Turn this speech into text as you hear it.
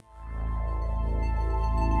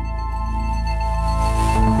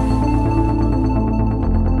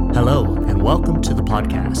Welcome to the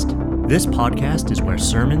podcast. This podcast is where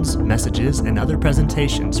sermons, messages, and other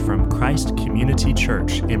presentations from Christ Community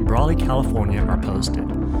Church in Brawley, California are posted.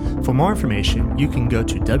 For more information, you can go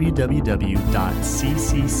to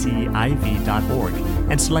www.cccIV.org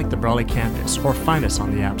and select the Brawley campus or find us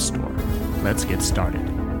on the App Store. Let's get started.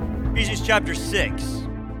 Ephesians chapter 6.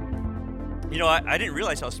 You know, I didn't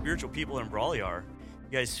realize how spiritual people in Brawley are.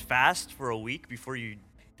 You guys fast for a week before you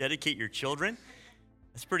dedicate your children.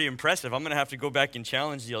 That's pretty impressive. I'm going to have to go back and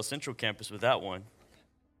challenge the El Centro campus with that one.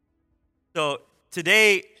 So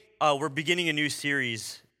today, we're beginning a new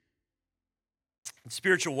series,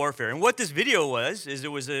 Spiritual Warfare. And what this video was, is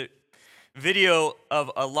it was a video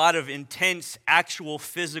of a lot of intense, actual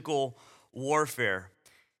physical warfare.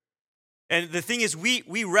 And the thing is,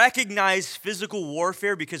 we recognize physical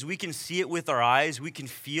warfare because we can see it with our eyes, we can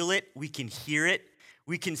feel it, we can hear it,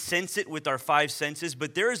 we can sense it with our five senses,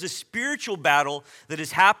 but there is a spiritual battle that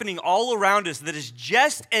is happening all around us that is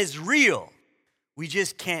just as real. We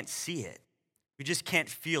just can't see it. We just can't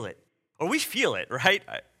feel it. Or we feel it, right?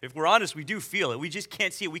 If we're honest, we do feel it. We just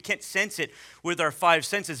can't see it. We can't sense it with our five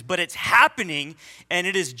senses, but it's happening, and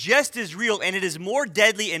it is just as real, and it is more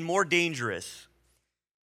deadly and more dangerous.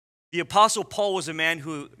 The Apostle Paul was a man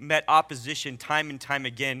who met opposition time and time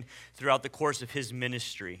again throughout the course of his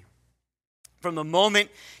ministry. From the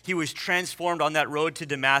moment he was transformed on that road to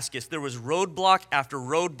Damascus, there was roadblock after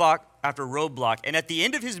roadblock after roadblock. And at the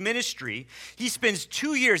end of his ministry, he spends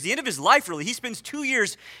 2 years, the end of his life really, he spends 2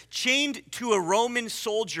 years chained to a Roman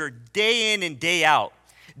soldier day in and day out.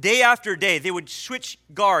 Day after day, they would switch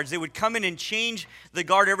guards. They would come in and change the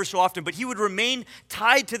guard ever so often, but he would remain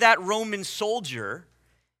tied to that Roman soldier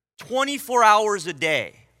 24 hours a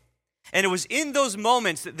day. And it was in those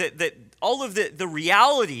moments that all of the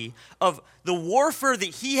reality of the warfare that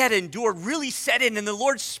he had endured really set in, and the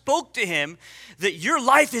Lord spoke to him that your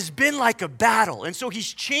life has been like a battle. And so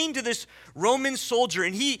he's chained to this Roman soldier,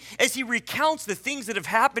 and as he recounts the things that have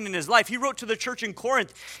happened in his life, he wrote to the church in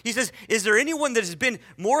Corinth, he says, is there anyone that has been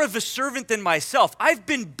more of a servant than myself? I've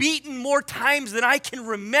been beaten more times than I can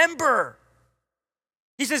remember.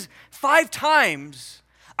 He says, 5 times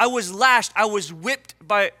I was lashed, I was whipped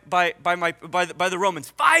by the Romans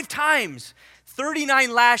 5 times.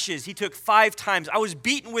 39 lashes he took 5 times. I was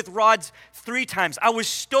beaten with rods 3 times. I was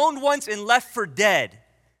stoned once and left for dead.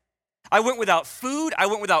 I went without food, I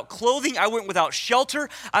went without clothing, I went without shelter,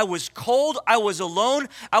 I was cold, I was alone,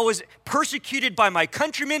 I was persecuted by my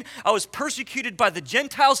countrymen, I was persecuted by the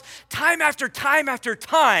Gentiles. Time after time after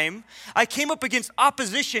time, I came up against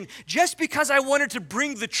opposition just because I wanted to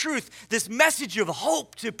bring the truth, this message of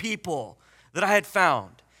hope to people that I had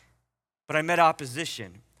found. But I met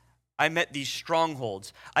opposition. I met these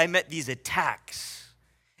strongholds. I met these attacks.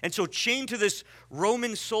 And so chained to this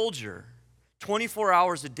Roman soldier, 24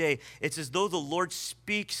 hours a day, it's as though the Lord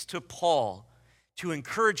speaks to Paul to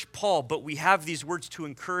encourage Paul, but we have these words to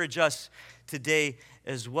encourage us today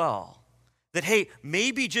as well. That, hey,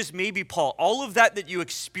 maybe, just maybe, Paul, all of that you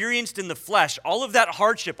experienced in the flesh, all of that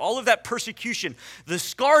hardship, all of that persecution, the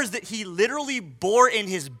scars that he literally bore in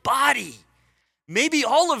his body, maybe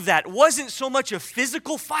all of that wasn't so much a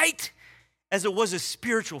physical fight as it was a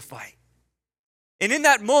spiritual fight. And in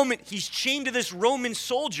that moment, he's chained to this Roman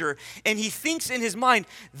soldier, and he thinks in his mind,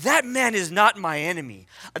 that man is not my enemy.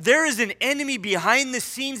 There is an enemy behind the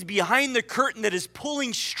scenes, behind the curtain that is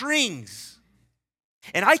pulling strings.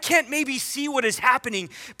 And I can't maybe see what is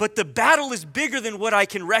happening, but the battle is bigger than what I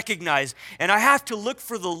can recognize. And I have to look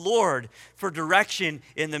for the Lord for direction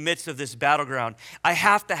in the midst of this battleground. I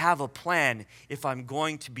have to have a plan if I'm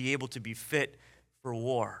going to be able to be fit for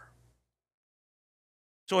war.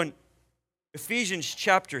 So in Ephesians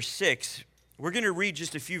chapter 6, we're going to read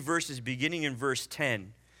just a few verses beginning in verse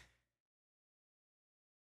 10.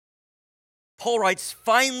 Paul writes,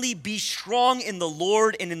 finally be strong in the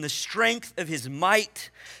Lord and in the strength of his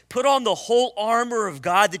might. Put on the whole armor of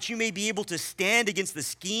God that you may be able to stand against the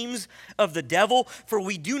schemes of the devil. For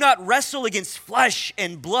we do not wrestle against flesh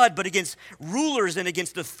and blood, but against rulers and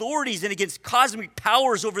against authorities and against cosmic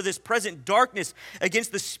powers over this present darkness,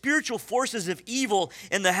 against the spiritual forces of evil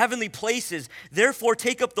in the heavenly places. Therefore,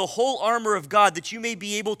 take up the whole armor of God that you may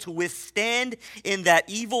be able to withstand in that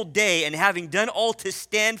evil day, and having done all to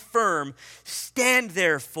stand firm, stand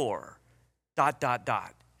therefore, ...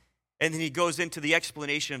 And then he goes into the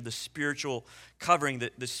explanation of the spiritual covering,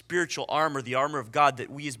 the spiritual armor, the armor of God that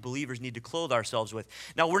we as believers need to clothe ourselves with.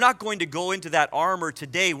 Now, we're not going to go into that armor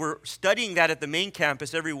today. We're studying that at the main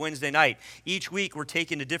campus every Wednesday night. Each week, we're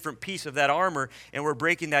taking a different piece of that armor, and we're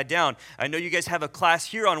breaking that down. I know you guys have a class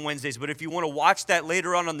here on Wednesdays, but if you want to watch that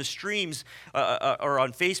later on the streams or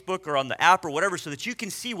on Facebook or on the app or whatever, so that you can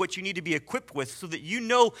see what you need to be equipped with, so that you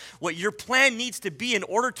know what your plan needs to be in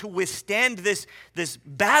order to withstand this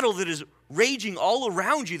battle that is raging all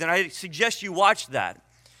around you, then I suggest you watch that.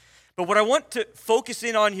 But what I want to focus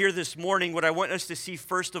in on here this morning, what I want us to see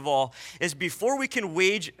first of all, is before we can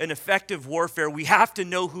wage an effective warfare, we have to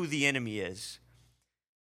know who the enemy is.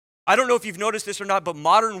 I don't know if you've noticed this or not, but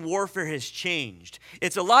modern warfare has changed.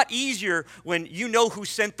 It's a lot easier when you know who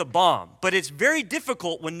sent the bomb, but it's very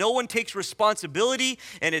difficult when no one takes responsibility,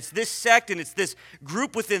 and it's this sect and it's this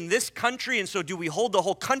group within this country, and so do we hold the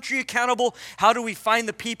whole country accountable? How do we find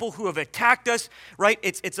the people who have attacked us, right?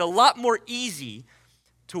 It's a lot more easy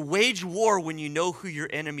to wage war when you know who your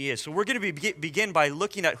enemy is. So we're going to begin by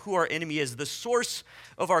looking at who our enemy is, the source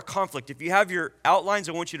of our conflict. If you have your outlines,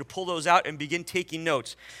 I want you to pull those out and begin taking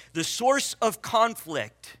notes. The source of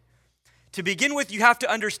conflict. To begin with, you have to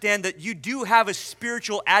understand that you do have a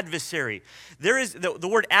spiritual adversary. There is the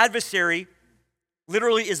word adversary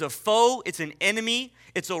literally is a foe, it's an enemy,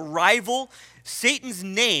 it's a rival. Satan's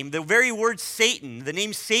name, the very word Satan, the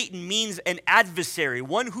name Satan means an adversary,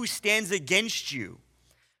 one who stands against you.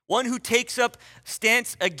 One who takes up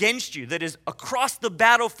stance against you, that is across the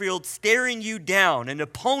battlefield staring you down, an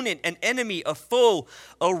opponent, an enemy, a foe,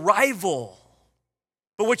 a rival.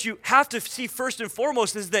 But what you have to see first and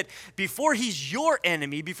foremost is that before he's your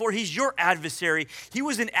enemy, before he's your adversary, he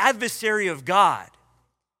was an adversary of God.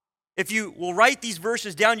 If you will write these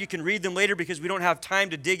verses down, you can read them later because we don't have time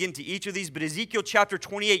to dig into each of these. But Ezekiel chapter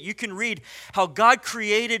 28, you can read how God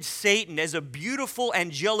created Satan as a beautiful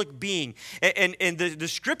angelic being. And the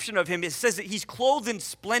description of him, it says that he's clothed in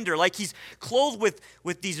splendor, like he's clothed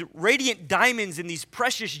with these radiant diamonds and these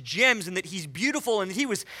precious gems, and that he's beautiful, and he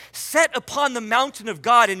was set upon the mountain of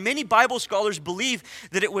God. And many Bible scholars believe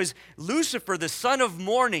that it was Lucifer, the son of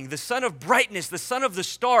morning, the son of brightness, the son of the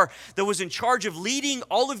star, that was in charge of leading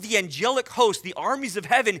all of the angelic host, the armies of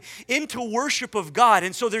heaven, into worship of God.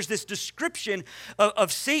 And so there's this description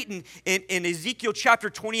of Satan in Ezekiel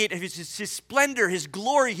chapter 28 of his splendor, his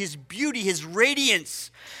glory, his beauty, his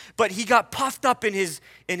radiance. But he got puffed up in his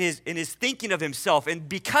thinking of himself. And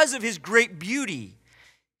because of his great beauty,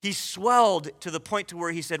 he swelled to the point to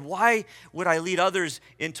where he said, why would I lead others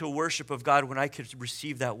into worship of God when I could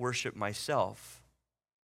receive that worship myself?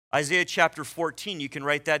 Isaiah chapter 14, you can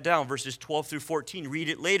write that down, verses 12 through 14, read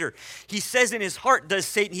it later. He says in his heart, does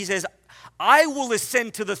Satan, he says, I will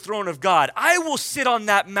ascend to the throne of God. I will sit on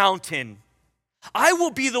that mountain. I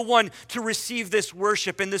will be the one to receive this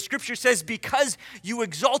worship. And the scripture says, because you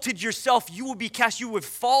exalted yourself, you will be cast, you have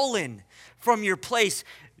fallen from your place.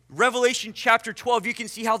 Revelation chapter 12, you can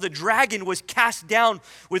see how the dragon was cast down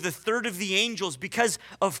with a third of the angels because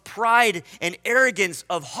of pride and arrogance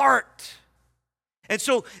of heart. And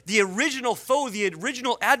so the original foe, the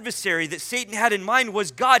original adversary that Satan had in mind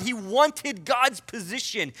was God. He wanted God's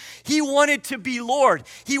position. He wanted to be Lord.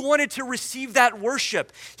 He wanted to receive that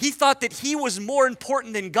worship. He thought that he was more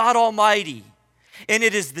important than God Almighty. And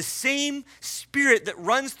it is the same spirit that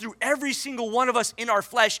runs through every single one of us in our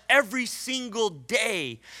flesh every single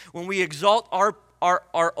day. When we exalt our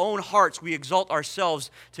own hearts, we exalt ourselves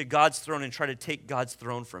to God's throne and try to take God's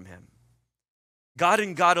throne from him. God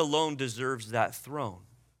and God alone deserves that throne.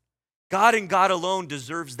 God and God alone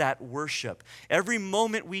deserves that worship. Every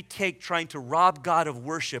moment we take trying to rob God of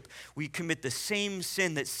worship, we commit the same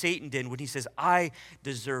sin that Satan did when he says, I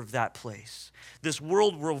deserve that place. This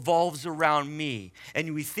world revolves around me.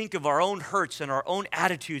 And we think of our own hurts and our own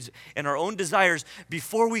attitudes and our own desires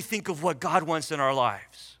before we think of what God wants in our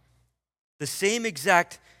lives. The same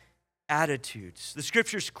exact attitudes. The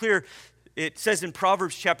scripture's clear. It says in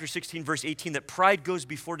Proverbs chapter 16, verse 18, that pride goes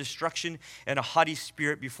before destruction and a haughty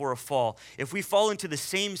spirit before a fall. If we fall into the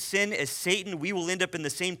same sin as Satan, we will end up in the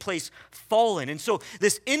same place, fallen. And so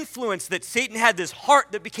this influence that Satan had, this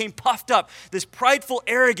heart that became puffed up, this prideful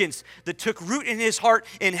arrogance that took root in his heart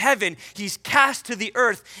in heaven, he's cast to the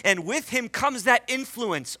earth. And with him comes that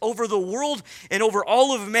influence over the world and over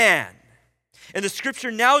all of man. And the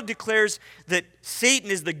scripture now declares that Satan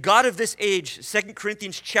is the god of this age. 2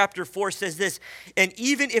 Corinthians chapter 4 says this, and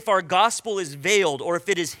even if our gospel is veiled or if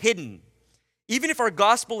it is hidden, Even if our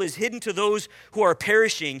gospel is hidden to those who are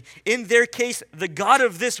perishing, in their case, the God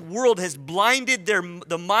of this world has blinded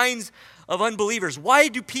the minds of unbelievers. Why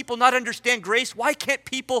do people not understand grace? Why can't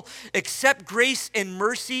people accept grace and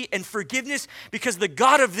mercy and forgiveness? Because the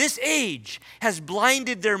God of this age has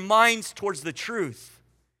blinded their minds towards the truth.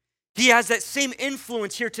 He has that same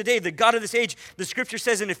influence here today. The God of this age, the scripture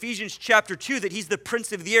says in Ephesians chapter 2 that he's the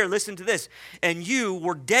prince of the air. Listen to this. And you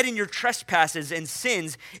were dead in your trespasses and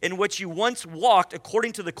sins in which you once walked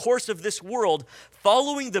according to the course of this world,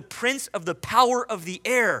 following the prince of the power of the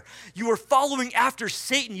air. You were following after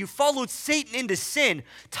Satan. You followed Satan into sin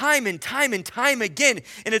time and time and time again.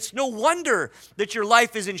 And it's no wonder that your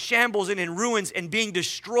life is in shambles and in ruins and being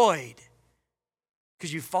destroyed,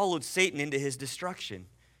 because you followed Satan into his destruction.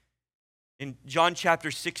 In John chapter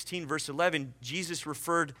 16, verse 11, Jesus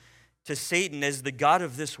referred to Satan as the God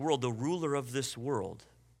of this world, the ruler of this world.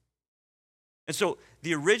 And so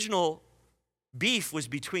the original beef was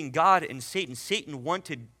between God and Satan. Satan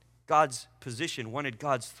wanted God's position, wanted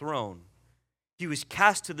God's throne. He was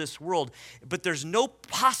cast to this world, but there's no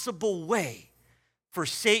possible way for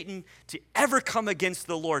Satan to ever come against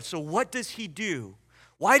the Lord. So what does he do?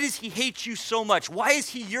 Why does he hate you so much? Why is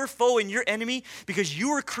he your foe and your enemy? Because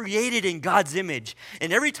you were created in God's image.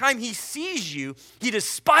 And every time he sees you, he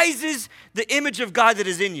despises the image of God that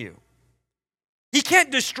is in you. He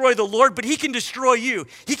can't destroy the Lord, but he can destroy you.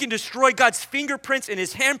 He can destroy God's fingerprints and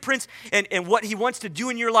his handprints and what he wants to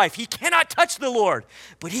do in your life. He cannot touch the Lord,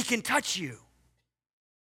 but he can touch you.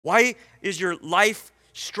 Why is your life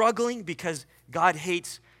struggling? Because God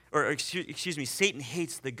hates, Satan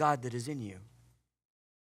hates the God that is in you.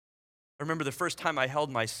 I remember the first time I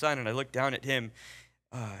held my son and I looked down at him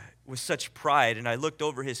with such pride, and I looked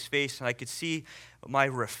over his face and I could see my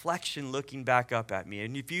reflection looking back up at me.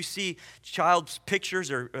 And if you see child's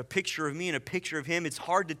pictures or a picture of me and a picture of him, it's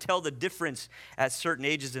hard to tell the difference at certain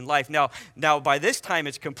ages in life. Now by this time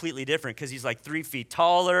it's completely different, because he's like 3 feet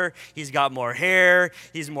taller, he's got more hair,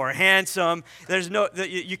 he's more handsome.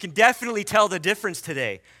 You can definitely tell the difference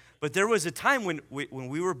today. But there was a time when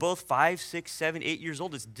we were both 5, 6, 7, 8 years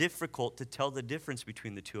old. It's difficult to tell the difference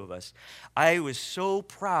between the two of us. I was so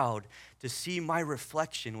proud to see my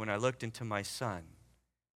reflection when I looked into my son.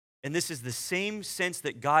 And this is the same sense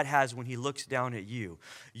that God has when he looks down at you.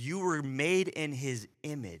 You were made in his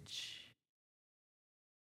image.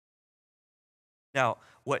 Now,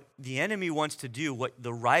 what the enemy wants to do, what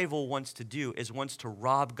the rival wants to do, is wants to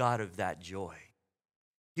rob God of that joy.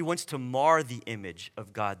 He wants to mar the image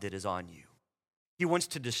of God that is on you. He wants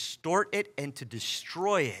to distort it and to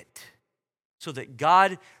destroy it so that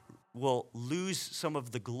God will lose some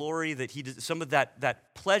of the glory that he does, some of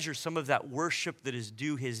that pleasure, some of that worship that is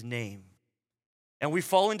due his name. And we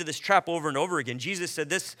fall into this trap over and over again. Jesus said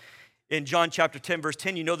this in John chapter 10, verse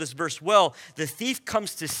 10. You know this verse well. The thief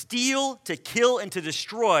comes to steal, to kill, and to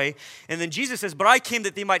destroy. And then Jesus says, but I came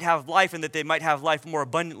that they might have life and that they might have life more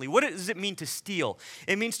abundantly. What does it mean to steal?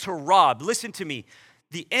 It means to rob. Listen to me.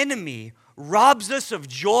 The enemy robs us of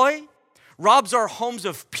joy, robs our homes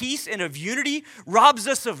of peace and of unity, robs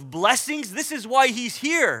us of blessings. This is why he's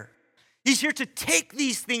here. He's here to take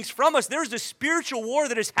these things from us. There's a spiritual war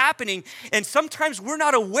that is happening, and sometimes we're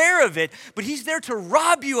not aware of it, but he's there to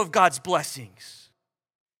rob you of God's blessings.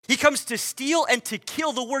 He comes to steal and to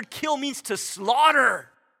kill. The word kill means to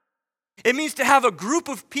slaughter. It means to have a group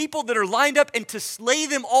of people that are lined up and to slay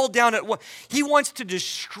them all down at once. He wants to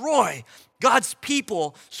destroy God's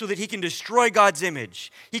people so that he can destroy God's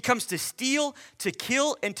image. He comes to steal, to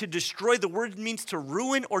kill, and to destroy. The word means to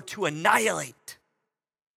ruin or to annihilate,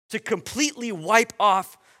 to completely wipe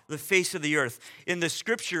off the face of the earth. In the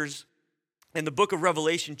scriptures, in the book of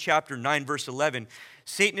Revelation, chapter 9, verse 11,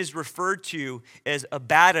 Satan is referred to as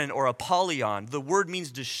Abaddon or Apollyon. The word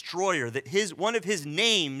means destroyer, that one of his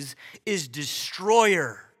names is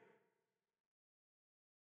destroyer.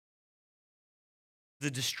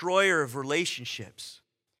 The destroyer of relationships.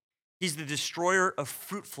 He's the destroyer of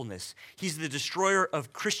fruitfulness. He's the destroyer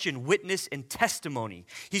of Christian witness and testimony.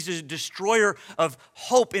 He's the destroyer of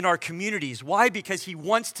hope in our communities. Why? Because he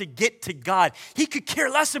wants to get to God. He could care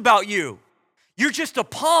less about you. You're just a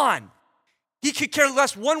pawn. He could care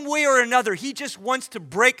less one way or another. He just wants to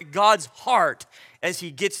break God's heart as he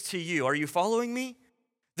gets to you. Are you following me?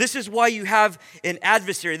 This is why you have an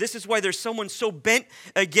adversary. This is why there's someone so bent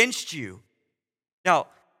against you. Now,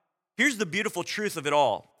 here's the beautiful truth of it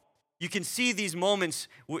all. You can see these moments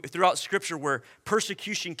throughout Scripture where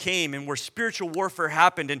persecution came and where spiritual warfare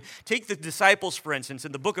happened. And take the disciples, for instance,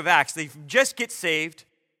 in the book of Acts. They just get saved.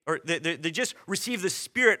 or they just receive the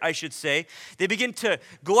Spirit, I should say. They begin to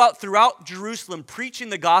go out throughout Jerusalem preaching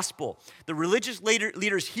the gospel. The religious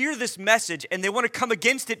leaders hear this message and they want to come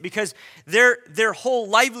against it because their whole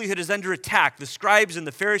livelihood is under attack. The scribes and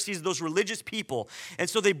the Pharisees, those religious people. And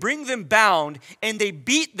so they bring them bound and they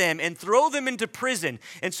beat them and throw them into prison.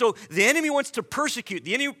 And so the enemy wants to persecute.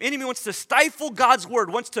 The enemy wants to stifle God's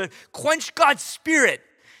word, wants to quench God's Spirit.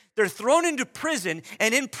 They're thrown into prison,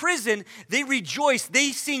 and in prison, they rejoice.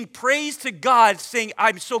 They sing praise to God, saying,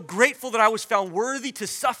 I'm so grateful that I was found worthy to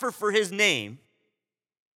suffer for his name.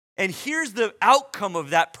 And here's the outcome of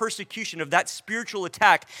that persecution, of that spiritual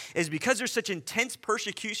attack, is because there's such intense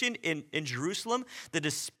persecution in Jerusalem, the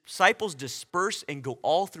disciples disperse and go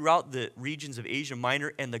all throughout the regions of Asia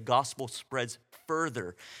Minor, and the gospel spreads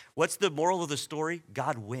further. What's the moral of the story?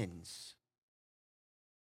 God wins.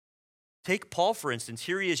 Take Paul, for instance.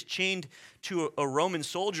 Here he is chained to a Roman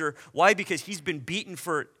soldier. Why? Because he's been beaten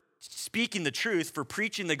for speaking the truth, for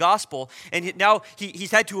preaching the gospel. And now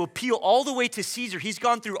he's had to appeal all the way to Caesar. He's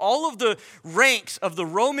gone through all of the ranks of the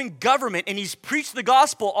Roman government, and he's preached the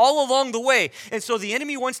gospel all along the way. And so the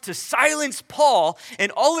enemy wants to silence Paul,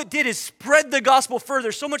 and all it did is spread the gospel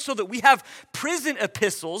further, so much so that we have prison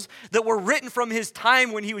epistles that were written from his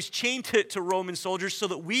time when he was chained to Roman soldiers, so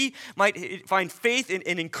that we might find faith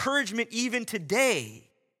and encouragement even today.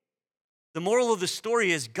 The moral of the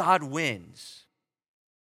story is God wins.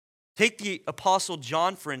 Take the Apostle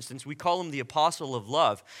John, for instance. We call him the Apostle of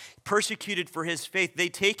Love. Persecuted for his faith. They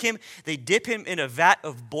take him, they dip him in a vat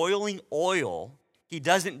of boiling oil. He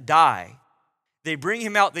doesn't die. They bring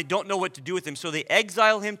him out. They don't know what to do with him. So they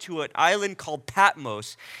exile him to an island called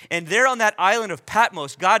Patmos. And there on that island of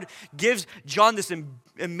Patmos, God gives John this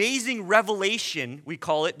amazing revelation, we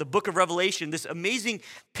call it, the book of Revelation, this amazing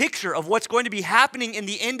picture of what's going to be happening in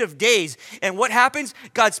the end of days. And what happens?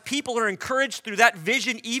 God's people are encouraged through that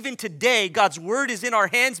vision even today. God's word is in our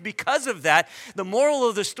hands because of that. The moral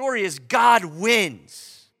of the story is God wins.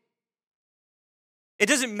 It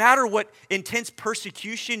doesn't matter what intense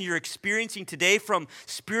persecution you're experiencing today from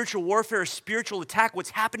spiritual warfare or spiritual attack, what's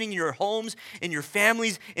happening in your homes, in your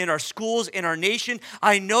families, in our schools, in our nation.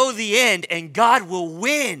 I know the end, and God will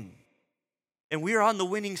win. And we are on the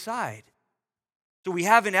winning side. So we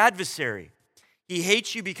have an adversary. He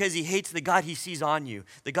hates you because he hates the God he sees on you,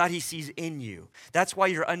 the God he sees in you. That's why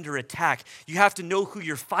you're under attack. You have to know who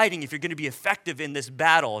you're fighting if you're going to be effective in this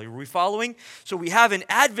battle. Are we following? So we have an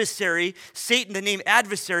adversary, Satan, the name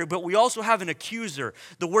adversary, but we also have an accuser.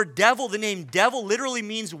 The word devil, the name devil, literally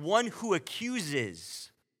means one who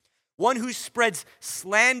accuses, one who spreads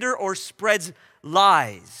slander or spreads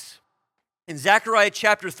lies. In Zechariah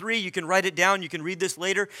chapter 3, you can write it down, you can read this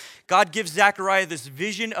later. God gives Zechariah this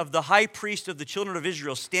vision of the high priest of the children of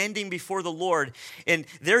Israel standing before the Lord. And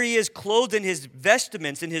there he is clothed in his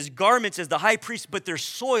vestments and his garments as the high priest, but they're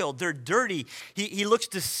soiled, they're dirty. He looks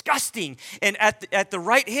disgusting. And at the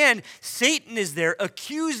right hand, Satan is there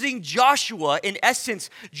accusing Joshua. In essence,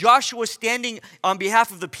 Joshua standing on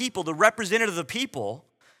behalf of the people, the representative of the people.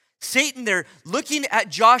 Satan there looking at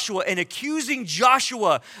Joshua and accusing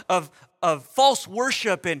Joshua of false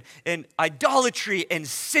worship and idolatry and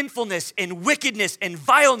sinfulness and wickedness and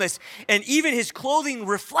vileness, and even his clothing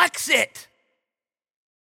reflects it.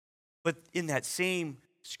 But in that same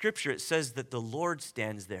scripture, it says that the Lord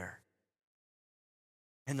stands there.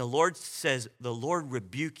 And the Lord says, "The Lord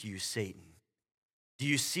rebuke you, Satan. Do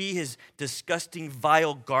you see his disgusting,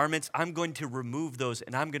 vile garments? I'm going to remove those,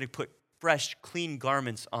 and I'm going to put fresh, clean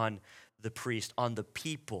garments on the priest, on the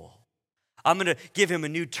people. I'm going to give him a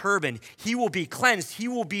new turban. He will be cleansed. He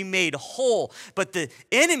will be made whole." But the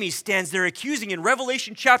enemy stands there accusing. In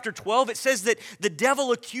Revelation chapter 12, it says that the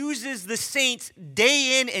devil accuses the saints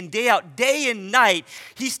day in and day out, day and night.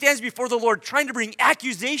 He stands before the Lord trying to bring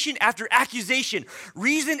accusation after accusation,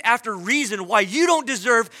 reason after reason why you don't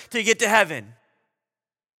deserve to get to heaven.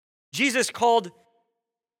 Jesus called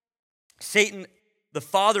Satan the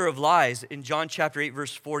father of lies in John chapter 8,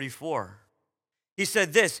 verse 44. He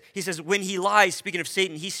said this, he says, when he lies, speaking of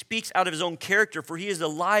Satan, he speaks out of his own character, for he is a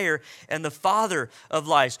liar and the father of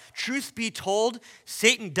lies. Truth be told,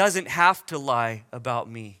 Satan doesn't have to lie about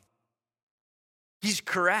me. He's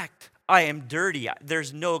correct. I am dirty.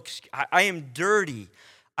 I am dirty.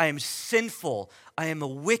 I am sinful. I am a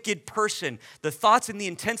wicked person. The thoughts and the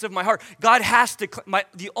intents of my heart. God has to,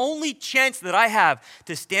 the only chance that I have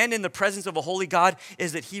to stand in the presence of a holy God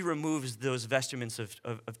is that he removes those vestments of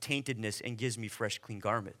taintedness and gives me fresh, clean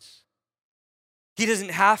garments. He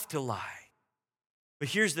doesn't have to lie. But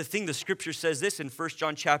here's the thing, the scripture says this in 1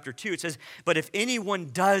 John chapter 2. It says, but if anyone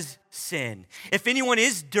does sin, if anyone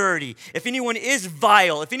is dirty, if anyone is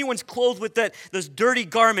vile, if anyone's clothed with those dirty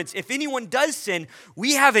garments, if anyone does sin,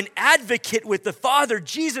 we have an advocate with the Father,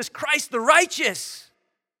 Jesus Christ the righteous.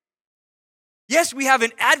 Yes, we have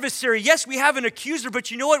an adversary. Yes, we have an accuser, but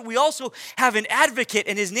you know what? We also have an advocate,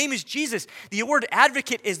 and his name is Jesus. The word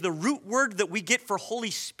advocate is the root word that we get for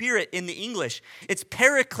Holy Spirit in the English. It's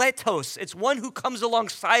parakletos. It's one who comes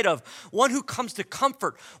alongside of, one who comes to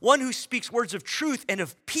comfort, one who speaks words of truth and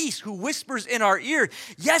of peace, who whispers in our ear.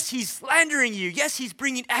 Yes, he's slandering you. Yes, he's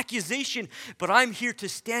bringing accusation, but I'm here to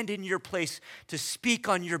stand in your place to speak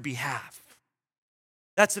on your behalf.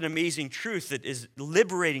 That's an amazing truth that is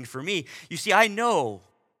liberating for me. You see, I know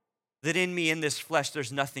that in me, in this flesh,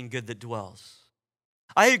 there's nothing good that dwells.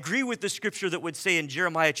 I agree with the scripture that would say in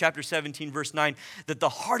Jeremiah chapter 17, verse 9, that the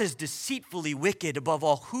heart is deceitfully wicked above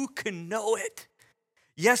all. Who can know it?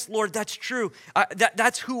 Yes, Lord, that's true.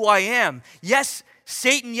 That's who I am. Yes,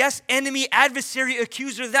 Satan, yes, enemy, adversary,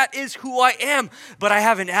 accuser, that is who I am. But I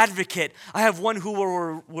have an advocate. I have one who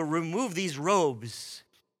will remove these robes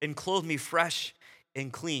and clothe me fresh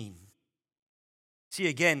and clean. See,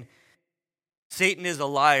 again, Satan is a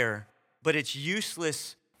liar, but it's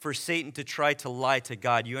useless for Satan to try to lie to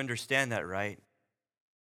God. You understand that, right?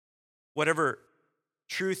 Whatever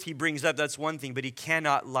truth he brings up, that's one thing, but he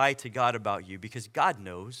cannot lie to God about you because God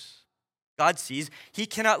knows. God sees. He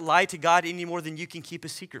cannot lie to God any more than you can keep a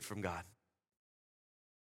secret from God.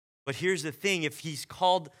 But here's the thing, if he's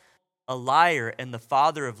called a liar and the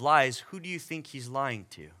father of lies, who do you think he's lying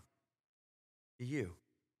to? To you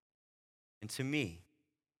and to me.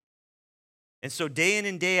 And so day in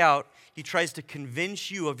and day out, he tries to convince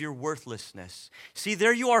you of your worthlessness. See,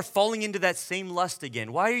 there you are falling into that same lust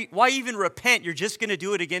again. Why even repent? You're just going to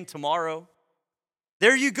do it again tomorrow.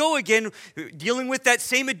 There you go again, dealing with that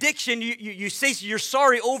same addiction. You say you're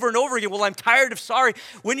sorry over and over again. Well, I'm tired of sorry.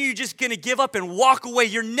 When are you just going to give up and walk away?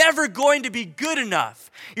 You're never going to be good enough.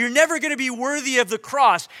 You're never going to be worthy of the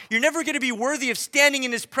cross. You're never going to be worthy of standing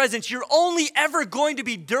in his presence. You're only ever going to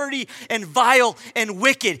be dirty and vile and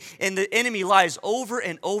wicked. And the enemy lies over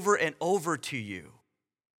and over and over to you.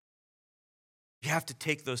 You have to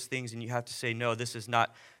take those things and you have to say, no, this is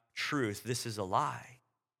not truth. This is a lie.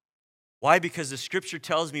 Why? Because the scripture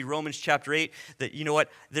tells me, Romans chapter 8, that you know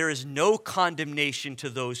what? There is no condemnation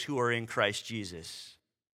to those who are in Christ Jesus.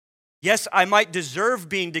 Yes, I might deserve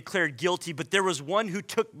being declared guilty, but there was one who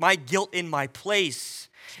took my guilt in my place.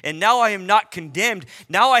 And now I am not condemned.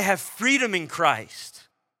 Now I have freedom in Christ.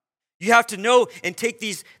 You have to know and take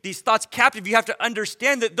these thoughts captive. You have to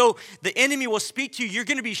understand that though the enemy will speak to you, you're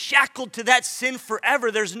going to be shackled to that sin forever.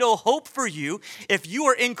 There's no hope for you. If you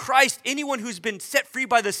are in Christ, anyone who's been set free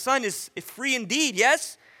by the Son is free indeed,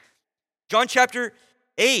 yes? John chapter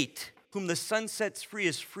 8, whom the Son sets free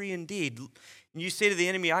is free indeed. And you say to the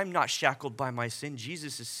enemy, I'm not shackled by my sin.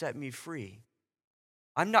 Jesus has set me free.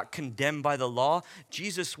 I'm not condemned by the law.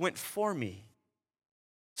 Jesus went for me.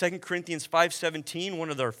 2 Corinthians 5:17, one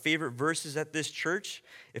of our favorite verses at this church.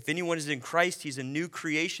 If anyone is in Christ, he's a new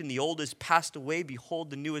creation. The old has passed away. Behold,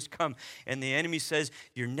 the new has come. And the enemy says,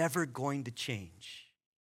 you're never going to change.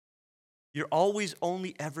 You're always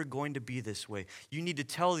only ever going to be this way. You need to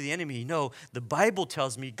tell the enemy, no, the Bible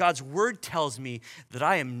tells me, God's word tells me that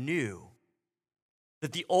I am new.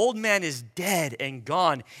 That the old man is dead and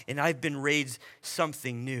gone, and I've been raised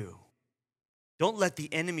something new. Don't let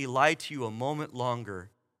the enemy lie to you a moment longer.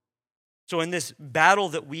 So in this battle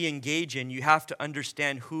that we engage in, you have to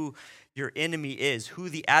understand who your enemy is, who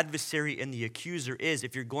the adversary and the accuser is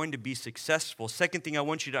if you're going to be successful. Second thing I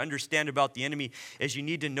want you to understand about the enemy is you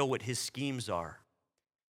need to know what his schemes are.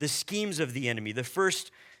 The schemes of the enemy. The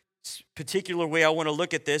first particular way I want to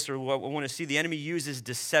look at this, or what I want to see the enemy use, is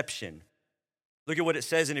deception. Look at what it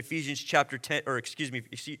says in Ephesians chapter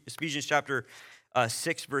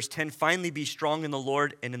 6, verse 10, finally be strong in the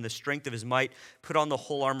Lord and in the strength of his might. Put on the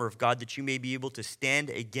whole armor of God that you may be able to stand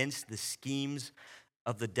against the schemes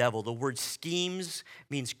of the devil. The word schemes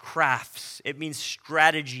means crafts. It means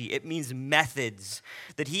strategy. It means methods.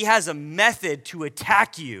 That he has a method to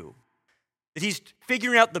attack you. That he's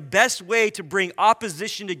figuring out the best way to bring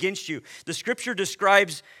opposition against you. The scripture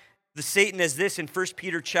describes the Satan as this in 1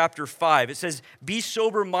 Peter chapter 5. It says, be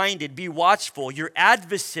sober-minded, be watchful. Your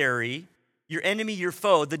adversary, your enemy, your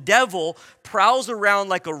foe, the devil, prowls around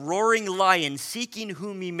like a roaring lion, seeking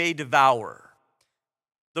whom he may devour.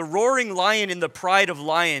 The roaring lion in the pride of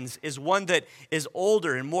lions is one that is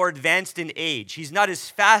older and more advanced in age. He's not as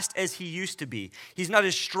fast as he used to be. He's not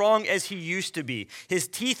as strong as he used to be. His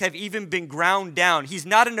teeth have even been ground down. He's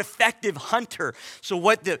not an effective hunter. So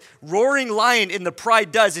what the roaring lion in the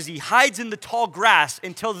pride does is he hides in the tall grass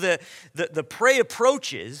until the prey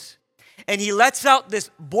approaches, and he lets out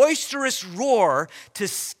this boisterous roar to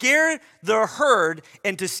scare the herd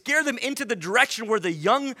and to scare them into the direction where the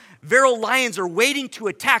young virile lions are waiting to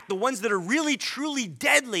attack. The ones that are really, truly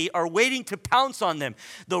deadly are waiting to pounce on them.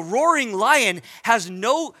 The roaring lion has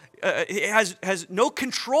no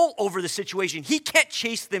control over the situation. He can't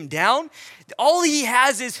chase them down. All he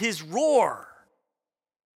has is his roar.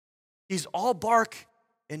 He's all bark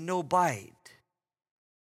and no bite.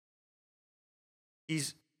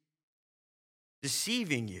 He's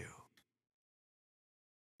deceiving you.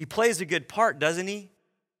 He plays a good part, doesn't he?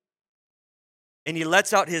 And he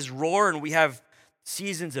lets out his roar, and we have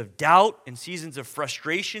seasons of doubt and seasons of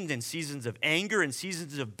frustration and seasons of anger and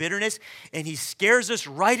seasons of bitterness, and he scares us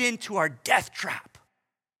right into our death trap.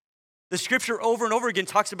 The scripture over and over again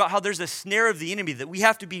talks about how there's a snare of the enemy, that we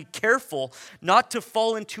have to be careful not to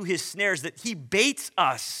fall into his snares, that he baits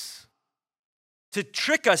us to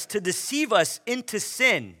trick us, to deceive us into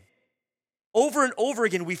sin. Over and over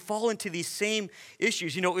again, we fall into these same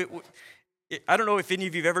issues. You know, I don't know if any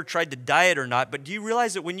of you have ever tried to diet or not, but do you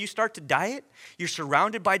realize that when you start to diet, you're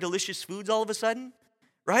surrounded by delicious foods all of a sudden,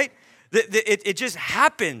 right? It just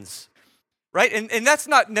happens, right? And that's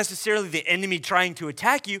not necessarily the enemy trying to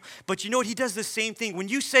attack you, but you know what? He does the same thing. When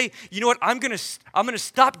you say, you know what, I'm gonna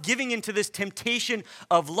stop giving into this temptation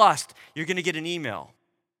of lust, you're gonna get an email.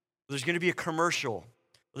 There's gonna be a commercial.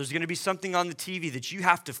 There's going to be something on the TV that you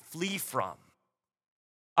have to flee from.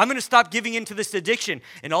 I'm going to stop giving into this addiction,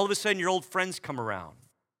 and all of a sudden your old friends come around.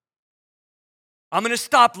 I'm going to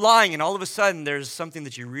stop lying, and all of a sudden there's something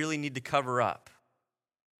that you really need to cover up.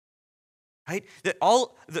 Right?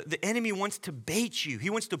 The enemy wants to bait you. He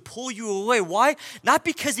wants to pull you away. Why? Not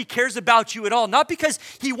because he cares about you at all. Not because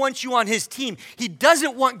he wants you on his team. He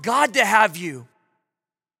doesn't want God to have you.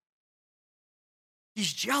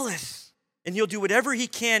 He's jealous. And he'll do whatever he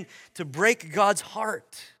can to break God's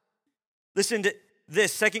heart. Listen to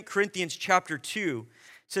this, 2 Corinthians chapter 2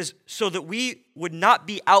 says, so that we would not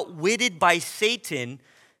be outwitted by Satan,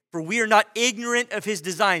 for we are not ignorant of his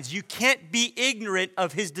designs. You can't be ignorant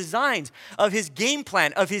of his designs, of his game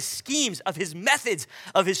plan, of his schemes, of his methods,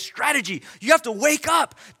 of his strategy. You have to wake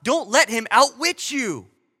up. Don't let him outwit you.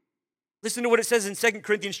 Listen to what it says in 2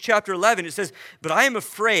 Corinthians chapter 11. It says, but I am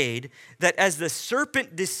afraid that as the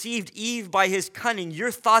serpent deceived Eve by his cunning,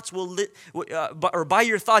 your thoughts by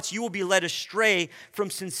your thoughts you will be led astray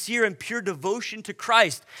from sincere and pure devotion to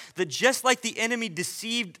Christ. That just like the enemy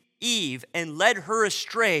deceived Eve and led her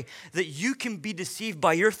astray, that you can be deceived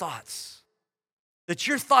by your thoughts. That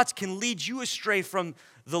your thoughts can lead you astray from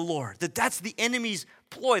the Lord. That's the enemy's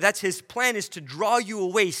ploy. That's his plan, is to draw you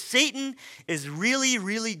away. Satan is really,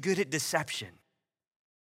 really good at deception.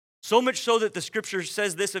 So much so that the scripture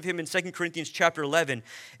says this of him in 2 Corinthians chapter 11.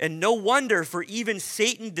 And no wonder, for even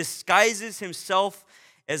Satan disguises himself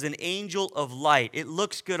as an angel of light. It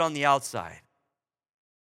looks good on the outside.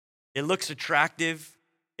 It looks attractive.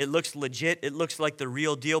 It looks legit. It looks like the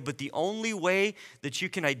real deal. But the only way that you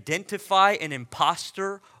can identify an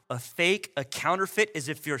imposter, a fake, a counterfeit, is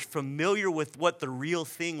if you're familiar with what the real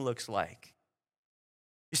thing looks like.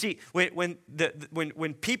 You see,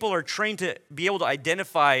 when people are trained to be able to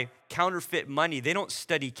identify counterfeit money, they don't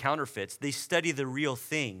study counterfeits. They study the real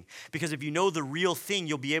thing. Because if you know the real thing,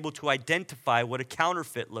 you'll be able to identify what a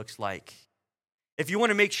counterfeit looks like. If you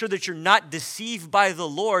want to make sure that you're not deceived by the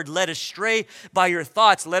Lord, led astray by your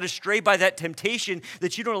thoughts, led astray by that temptation,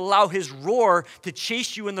 that you don't allow his roar to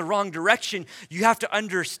chase you in the wrong direction, you have to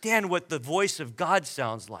understand what the voice of God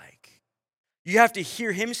sounds like. You have to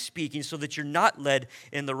hear him speaking so that you're not led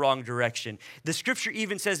in the wrong direction. The scripture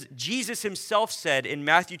even says, Jesus himself said in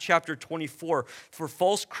Matthew chapter 24, for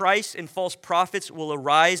false Christs and false prophets will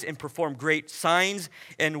arise and perform great signs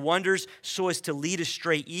and wonders so as to lead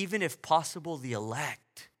astray, even if possible, the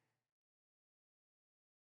elect.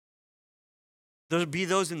 There'll be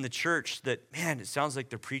those in the church that, man, it sounds like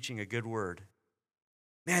they're preaching a good word.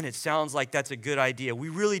 Man, it sounds like that's a good idea. We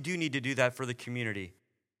really do need to do that for the community.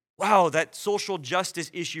 Wow, that social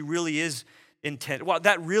justice issue really is intense. Wow,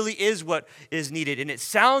 that really is what is needed. And it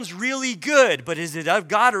sounds really good, but is it of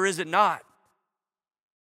God or is it not?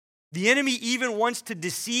 The enemy even wants to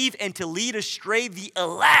deceive and to lead astray the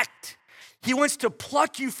elect. He wants to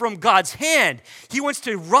pluck you from God's hand. He wants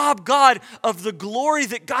to rob God of the glory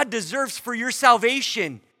that God deserves for your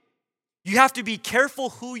salvation. You have to be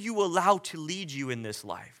careful who you allow to lead you in this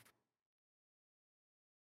life.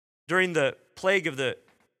 During the plague of the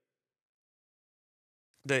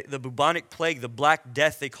bubonic plague, the Black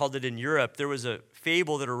Death, they called it in Europe, there was a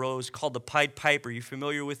fable that arose called the Pied Piper. Are you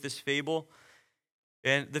familiar with this fable?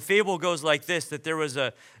 And the fable goes like this, that there was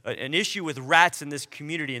an issue with rats in this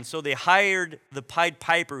community, and so they hired the Pied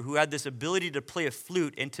Piper, who had this ability to play a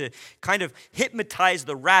flute and to kind of hypnotize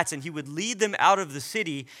the rats, and he would lead them out of the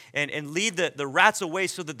city and lead the rats away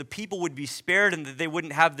so that the people would be spared and that they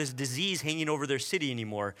wouldn't have this disease hanging over their city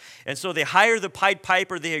anymore. And so they hire the Pied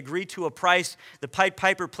Piper, they agree to a price, the Pied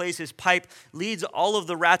Piper plays his pipe, leads all of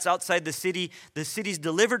the rats outside the city's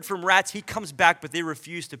delivered from rats, he comes back, but they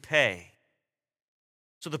refuse to pay.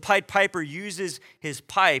 So the Pied Piper uses his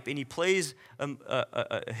pipe and he plays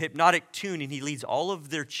a hypnotic tune and he leads all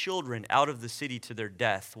of their children out of the city to their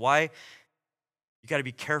death. Why? You got to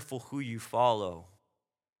be careful who you follow.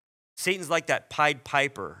 Satan's like that Pied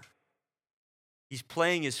Piper. He's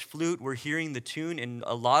playing his flute, we're hearing the tune, and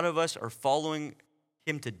a lot of us are following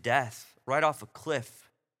him to death, right off a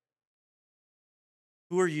cliff.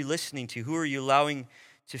 Who are you listening to? Who are you allowing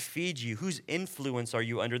to feed you? Whose influence are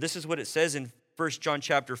you under? This is what it says in 1 John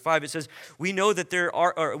chapter 5, it says, we know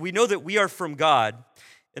that we are from God,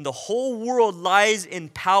 and the whole world lies in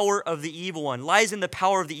power of the evil one, lies in the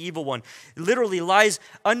power of the evil one, literally lies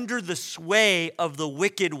under the sway of the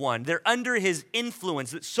wicked one. They're under his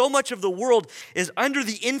influence. That so much of the world is under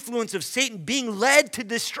the influence of Satan, being led to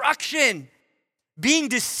destruction, being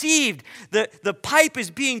deceived. The pipe is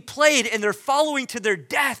being played, and they're following to their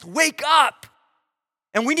death. Wake up!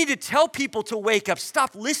 And we need to tell people to wake up.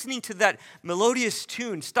 Stop listening to that melodious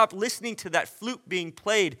tune. Stop listening to that flute being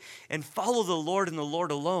played and follow the Lord and the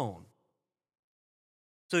Lord alone.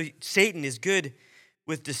 So Satan is good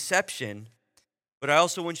with deception, but I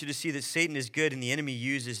also want you to see that Satan is good and the enemy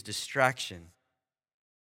uses distraction.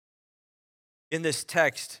 In this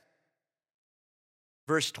text,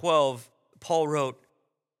 verse 12, Paul wrote,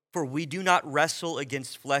 "For we do not wrestle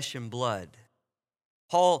against flesh and blood."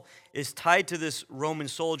 Paul is tied to this Roman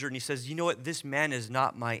soldier and he says, you know what? This man is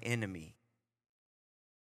not my enemy.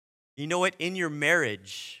 You know what? In your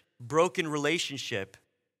marriage, broken relationship,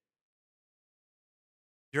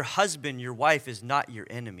 your husband, your wife is not your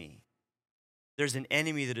enemy. There's an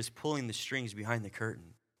enemy that is pulling the strings behind the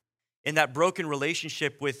curtain. In that broken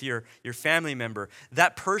relationship with your family member,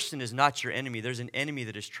 that person is not your enemy. There's an enemy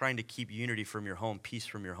that is trying to keep unity from your home, peace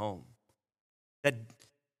from your home. That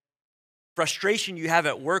frustration you have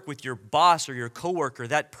at work with your boss or your coworker,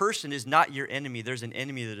 that person is not your enemy. There's an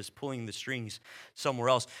enemy that is pulling the strings somewhere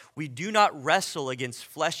else. We do not wrestle against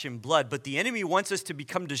flesh and blood, but the enemy wants us to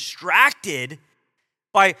become distracted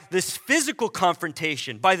by this physical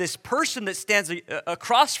confrontation, by this person that stands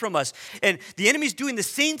across from us. And the enemy's doing the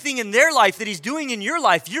same thing in their life that he's doing in your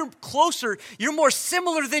life. You're closer, you're more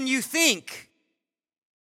similar than you think.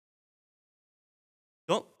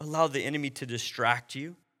 Don't allow the enemy to distract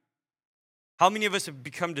you. How many of us have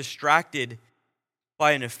become distracted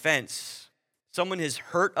by an offense? Someone has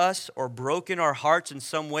hurt us or broken our hearts in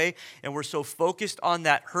some way, and we're so focused on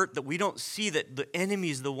that hurt that we don't see that the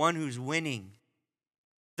enemy is the one who's winning.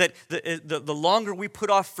 That the longer we put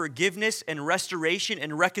off forgiveness and restoration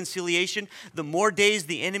and reconciliation, the more days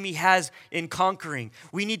the enemy has in conquering.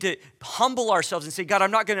 We need to humble ourselves and say, God, I'm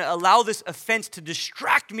not going to allow this offense to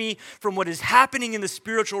distract me from what is happening in the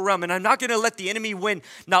spiritual realm, and I'm not going to let the enemy win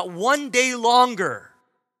not one day longer.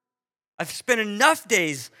 I've spent enough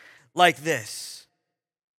days like this.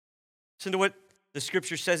 Listen to what the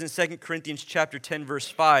scripture says in 2 Corinthians chapter 10, verse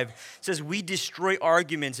 5. It says, we destroy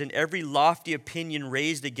arguments and every lofty opinion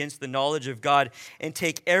raised against the knowledge of God and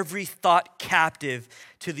take every thought captive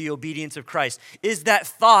to the obedience of Christ. Is that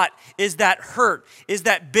thought, is that hurt, is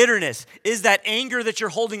that bitterness, is that anger that you're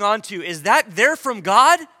holding on to, is that there from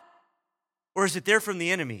God or is it there from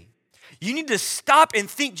the enemy? You need to stop and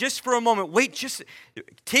think just for a moment. Wait, just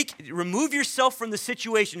remove yourself from the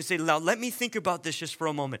situation and say, now let me think about this just for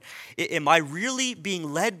a moment. Am I really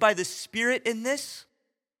being led by the Spirit in this?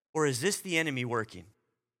 Or is this the enemy working?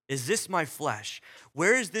 Is this my flesh?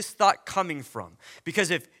 Where is this thought coming from?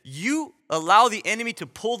 Because if you allow the enemy to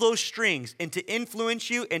pull those strings and to influence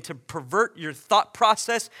you and to pervert your thought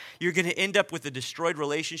process, you're going to end up with a destroyed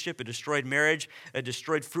relationship, a destroyed marriage, a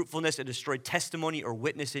destroyed fruitfulness, a destroyed testimony or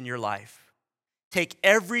witness in your life. Take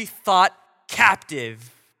every thought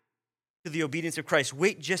captive to the obedience of Christ.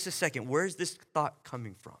 Wait just a second. Where is this thought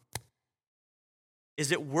coming from?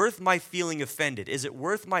 Is it worth my feeling offended? Is it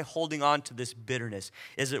worth my holding on to this bitterness?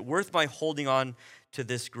 Is it worth my holding on to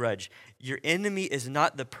this grudge? Your enemy is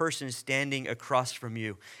not the person standing across from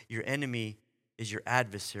you. Your enemy is your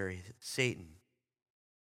adversary, Satan.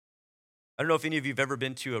 I don't know if any of you have ever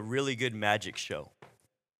been to a really good magic show,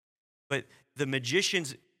 but the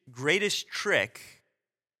magician's greatest trick,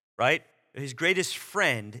 right? His greatest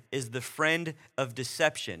friend is the friend of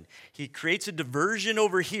deception. He creates a diversion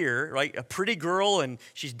over here, right? A pretty girl, and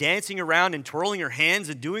she's dancing around and twirling her hands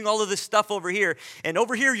and doing all of this stuff over here. And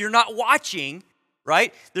over here, you're not watching,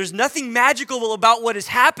 right? There's nothing magical about what is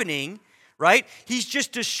happening, right? He's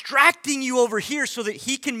just distracting you over here so that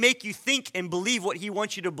he can make you think and believe what he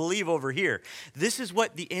wants you to believe over here. This is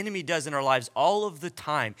what the enemy does in our lives all of the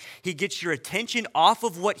time. He gets your attention off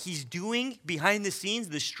of what he's doing behind the scenes,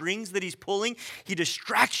 the strings that he's pulling. He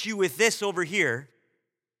distracts you with this over here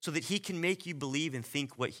so that he can make you believe and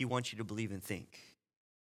think what he wants you to believe and think.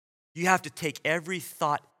 You have to take every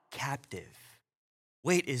thought captive.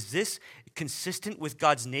 Wait, is this consistent with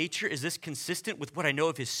God's nature? Is this consistent with what I know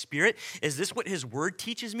of his spirit? Is this what his word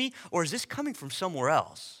teaches me? Or is this coming from somewhere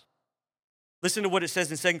else? Listen to what it says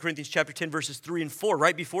in 2 Corinthians chapter 10, verses 3 and 4,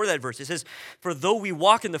 right before that verse. It says, for though we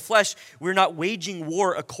walk in the flesh, we're not waging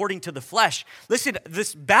war according to the flesh. Listen,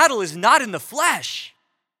 this battle is not in the flesh.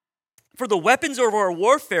 For the weapons of our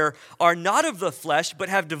warfare are not of the flesh, but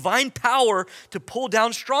have divine power to pull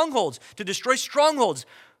down strongholds, to destroy strongholds.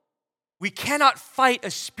 We cannot fight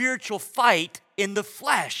a spiritual fight in the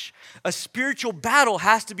flesh. A spiritual battle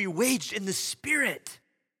has to be waged in the spirit.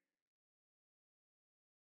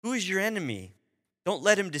 Who is your enemy? Don't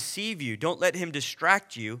let him deceive you. Don't let him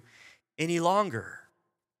distract you any longer.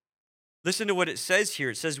 Listen to what it says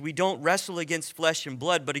here. It says, we don't wrestle against flesh and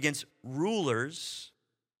blood, but against rulers,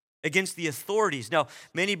 against the authorities. Now,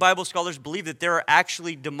 many Bible scholars believe that there are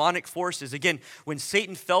actually demonic forces. Again, when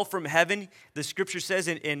Satan fell from heaven, the scripture says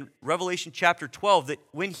in Revelation chapter 12 that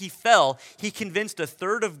when he fell, he convinced a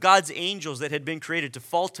third of God's angels that had been created to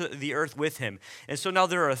fall to the earth with him. And so now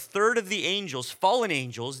there are a third of the angels, fallen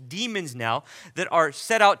angels, demons now, that are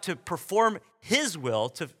set out to perform his will,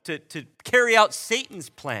 to carry out Satan's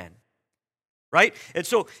plan. Right? And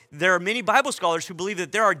so there are many Bible scholars who believe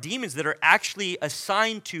that there are demons that are actually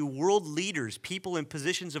assigned to world leaders, people in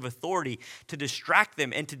positions of authority, to distract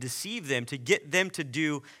them and to deceive them, to get them to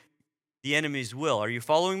do the enemy's will. Are you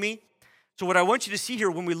following me? So what I want you to see here,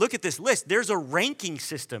 when we look at this list, there's a ranking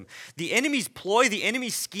system. The enemy's ploy, the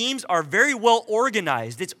enemy's schemes are very well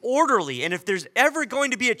organized. It's orderly. And if there's ever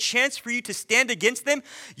going to be a chance for you to stand against them,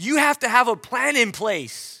 you have to have a plan in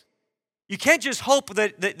place. You can't just hope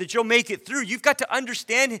that you'll make it through. You've got to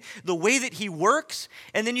understand the way that he works,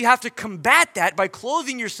 and then you have to combat that by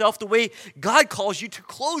clothing yourself the way God calls you to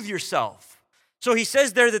clothe yourself. So he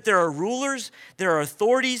says there that there are rulers, there are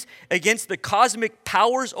authorities against the cosmic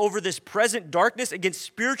powers over this present darkness, against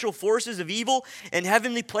spiritual forces of evil and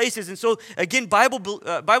heavenly places. And so, again,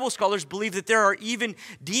 Bible scholars believe that there are even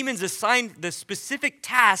demons assigned the specific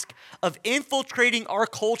task of infiltrating our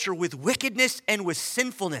culture with wickedness and with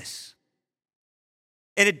sinfulness.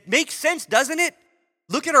 And it makes sense, doesn't it?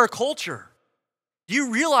 Look at our culture. Do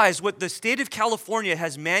you realize what the state of California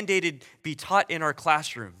has mandated be taught in our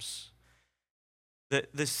classrooms?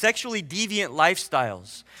 The sexually deviant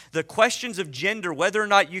lifestyles, the questions of gender, whether or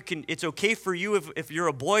not it's okay for you if you're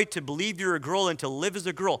a boy to believe you're a girl and to live as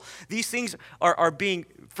a girl. These things are being,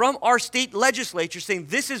 from our state legislature, saying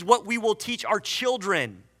this is what we will teach our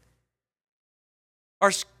children.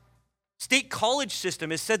 Our state college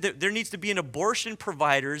system has said that there needs to be an abortion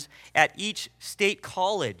providers at each state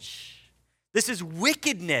college. This is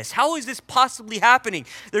wickedness. How is this possibly happening?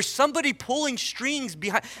 There's somebody pulling strings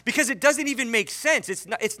behind, because it doesn't even make sense.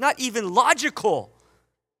 It's not even logical,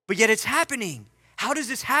 but yet it's happening. How does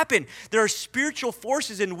this happen? There are spiritual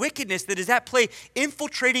forces and wickedness that is at play,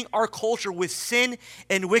 infiltrating our culture with sin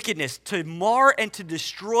and wickedness to mar and to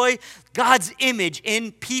destroy God's image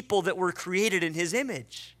in people that were created in his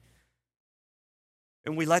image.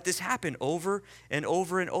 And we let this happen over and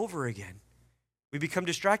over and over again. We become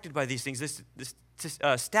distracted by these things. This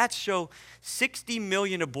stats show 60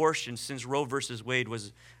 million abortions since Roe versus Wade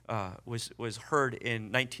was heard in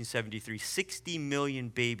 1973. 60 million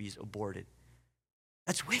babies aborted.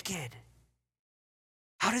 That's wicked.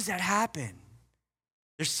 How does that happen?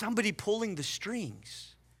 There's somebody pulling the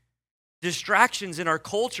strings. Distractions in our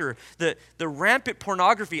culture, the rampant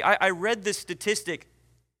pornography. I read this statistic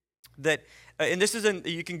that, and this is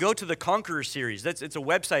you can go to the Conqueror series. It's a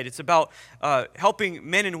website. It's about helping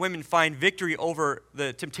men and women find victory over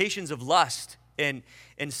the temptations of lust and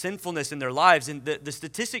sinfulness in their lives. And the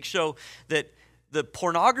statistics show that the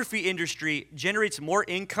pornography industry generates more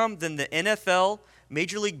income than the NFL,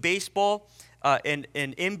 Major League Baseball, and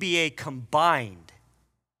NBA combined.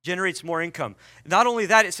 generates more income. Not only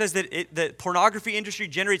that, it says that the pornography industry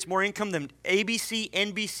generates more income than ABC,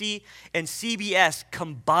 NBC, and CBS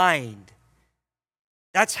combined.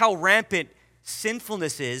 That's how rampant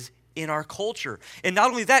sinfulness is in our culture. And not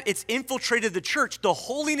only that, it's infiltrated the church. The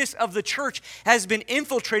holiness of the church has been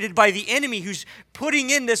infiltrated by the enemy who's putting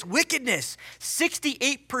in this wickedness.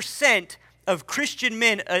 68% of Christian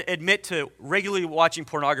men admit to regularly watching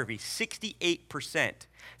pornography. 68%.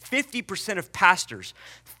 50% of pastors.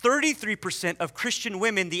 33% of Christian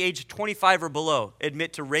women the age of 25 or below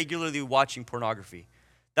admit to regularly watching pornography.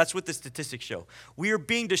 That's what the statistics show. We are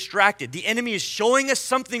being distracted. The enemy is showing us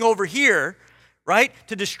something over here, right,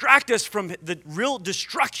 to distract us from the real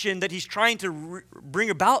destruction that he's trying to bring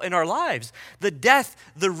about in our lives. The death,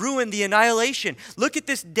 the ruin, the annihilation. Look at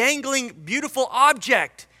this dangling, beautiful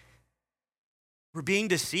object. We're being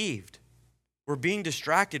deceived. We're being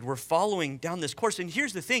distracted. We're following down this course. And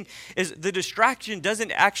here's the thing, is the distraction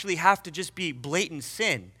doesn't actually have to just be blatant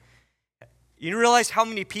sin. You realize how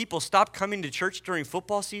many people stop coming to church during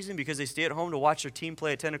football season because they stay at home to watch their team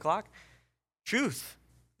play at 10 o'clock? Truth.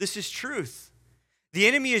 This is truth. The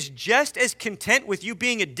enemy is just as content with you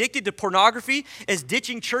being addicted to pornography as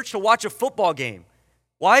ditching church to watch a football game.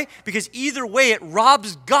 Why? Because either way, it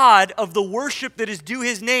robs God of the worship that is due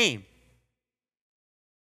his name.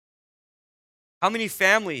 How many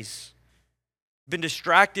families have been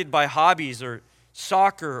distracted by hobbies or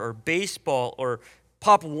soccer or baseball or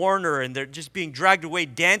Pop Warner, and they're just being dragged away,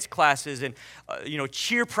 dance classes and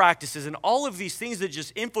cheer practices and all of these things that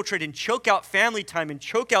just infiltrate and choke out family time and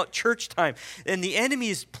choke out church time. And the enemy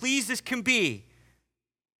is pleased as can be.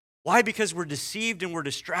 Why? Because we're deceived and we're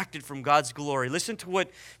distracted from God's glory. Listen to what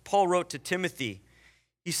Paul wrote to Timothy.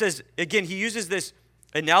 He says, again, he uses this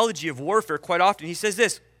analogy of warfare quite often. He says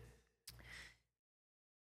this: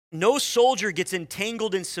 no soldier gets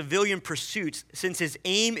entangled in civilian pursuits since his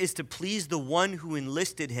aim is to please the one who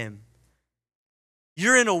enlisted him.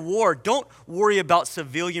 You're in a war. Don't worry about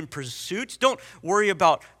civilian pursuits. Don't worry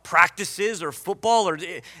about practices or football.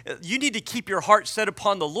 You need to keep your heart set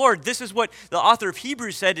upon the Lord. This is what the author of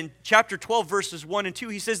Hebrews said in chapter 12, verses 1 and 2.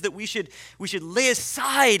 He says that we should lay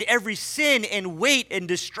aside every sin and weight and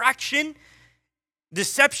distraction,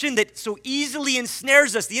 deception that so easily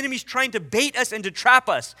ensnares us. The enemy's trying to bait us and to trap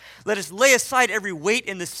us. Let us lay aside every weight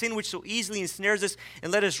and the sin which so easily ensnares us, and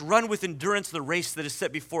let us run with endurance the race that is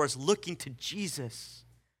set before us, looking to Jesus.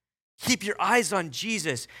 Keep your eyes on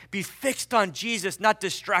Jesus. Be fixed on Jesus, not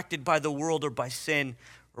distracted by the world or by sin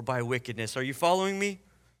or by wickedness. Are you following me?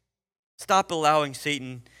 Stop allowing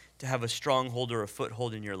Satan to have a stronghold or a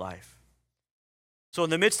foothold in your life. So in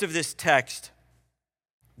the midst of this text,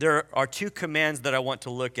 there are two commands that I want to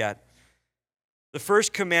look at. The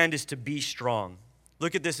first command is to be strong.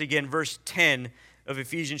 Look at this again, verse 10 of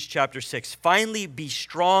Ephesians chapter 6. Finally, be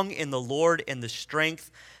strong in the Lord and the strength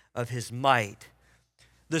of his might.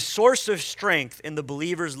 The source of strength in the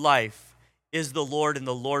believer's life is the Lord and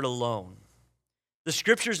the Lord alone. The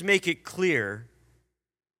scriptures make it clear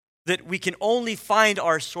that we can only find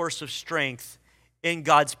our source of strength in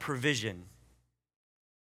God's provision.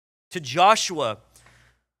 To Joshua,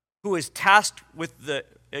 who is tasked with the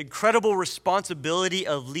incredible responsibility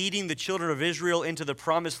of leading the children of Israel into the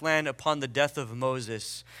promised land upon the death of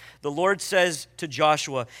Moses, the Lord says to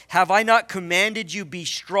Joshua, have I not commanded you, be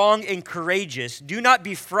strong and courageous? Do not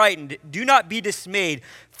be frightened. Do not be dismayed,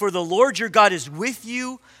 for the Lord your God is with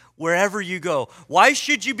you wherever you go. Why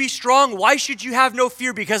should you be strong? Why should you have no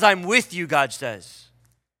fear? Because I'm with you, God says.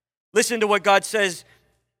 Listen to what God says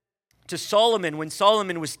to Solomon when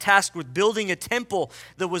Solomon was tasked with building a temple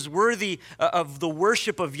that was worthy of the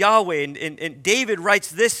worship of Yahweh. And David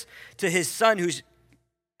writes this to his son who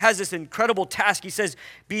has this incredible task. He says,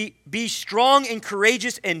 be strong and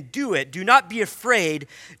courageous and do it. Do not be afraid.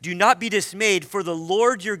 Do not be dismayed, for the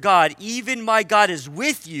Lord your God, even my God, is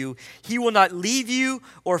with you. He will not leave you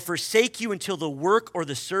or forsake you until the work or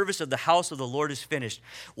the service of the house of the Lord is finished.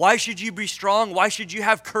 Why should you be strong? Why should you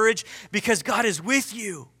have courage? Because God is with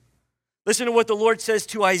you. Listen to what the Lord says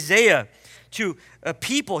to Isaiah, to a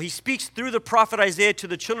people. He speaks through the prophet Isaiah to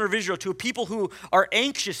the children of Israel, to a people who are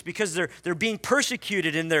anxious because they're being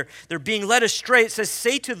persecuted and they're being led astray. It says,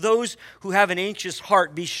 say to those who have an anxious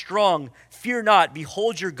heart, be strong, fear not.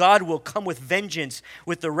 Behold, your God will come with vengeance,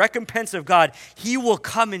 with the recompense of God. He will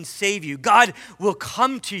come and save you. God will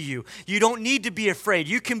come to you. You don't need to be afraid.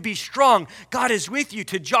 You can be strong. God is with you.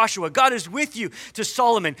 To Joshua, God is with you. To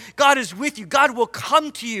Solomon, God is with you. God will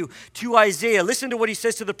come to you. To Isaiah, listen to what he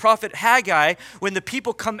says to the prophet Haggai. Haggai, when the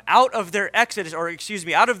people come out of their exodus,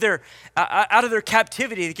 out of their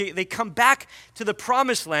captivity, they come back to the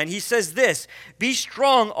promised land. He says this, "Be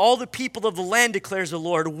strong, all the people of the land, declares the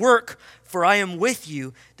Lord. Work, for I am with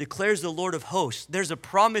you, declares the Lord of hosts." There's a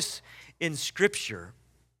promise in Scripture.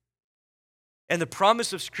 And the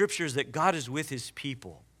promise of Scripture is that God is with his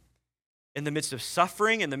people. In the midst of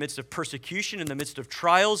suffering, in the midst of persecution, in the midst of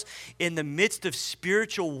trials, in the midst of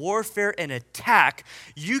spiritual warfare and attack,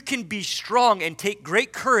 you can be strong and take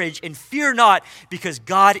great courage and fear not, because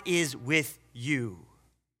God is with you.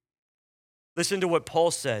 Listen to what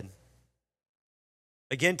Paul said.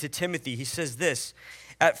 Again to Timothy, he says this,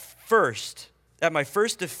 At my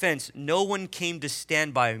first offense, no one came to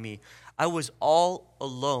stand by me. I was all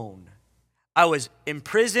alone. I was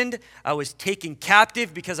imprisoned, I was taken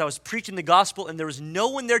captive because I was preaching the gospel, and there was no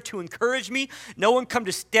one there to encourage me, no one come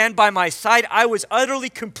to stand by my side. I was utterly,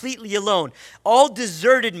 completely alone. All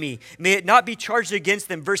deserted me. May it not be charged against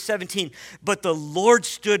them. Verse 17, but the Lord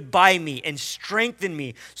stood by me and strengthened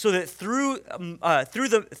me, so that through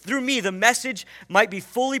me the message might be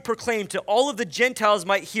fully proclaimed, to all of the Gentiles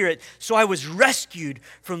might hear it. So I was rescued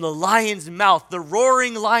from the lion's mouth, the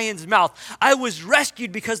roaring lion's mouth. I was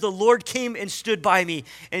rescued because the Lord came and stood by me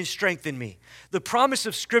and strengthened me. The promise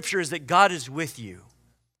of Scripture is that God is with you.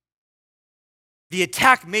 The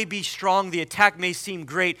attack may be strong, the attack may seem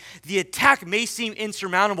great, the attack may seem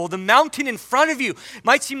insurmountable. The mountain in front of you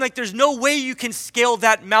might seem like there's no way you can scale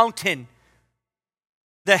that mountain.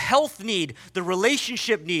 The health need, the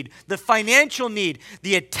relationship need, the financial need,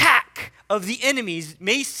 the attack of the enemies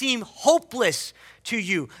may seem hopeless to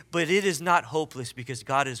you, but it is not hopeless because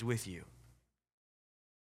God is with you.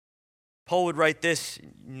 Paul would write this,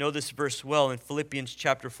 you know this verse well, in Philippians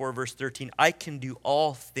chapter 4, verse 13, I can do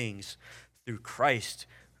all things through Christ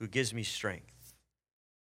who gives me strength.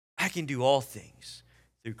 I can do all things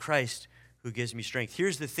through Christ who gives me strength.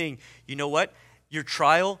 Here's the thing, you know what? Your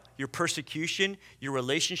trial, your persecution, your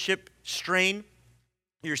relationship strain,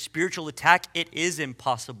 your spiritual attack, it is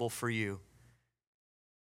impossible for you.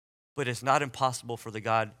 But it's not impossible for the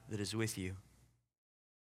God that is with you.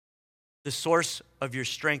 The source of your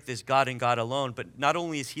strength is God and God alone, but not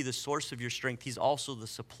only is he the source of your strength, he's also the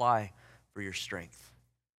supply for your strength.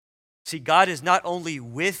 See, God is not only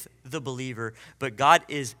with the believer, but God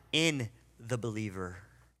is in the believer.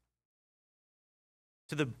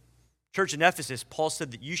 To the church in Ephesus, Paul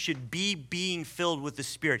said that you should be being filled with the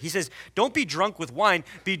Spirit. He says, don't be drunk with wine,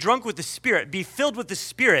 be drunk with the Spirit, be filled with the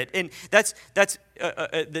Spirit. And that's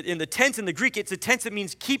in the tense, in the Greek, it's a tense that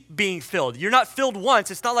means keep being filled. You're not filled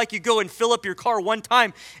once. It's not like you go and fill up your car one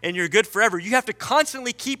time and you're good forever. You have to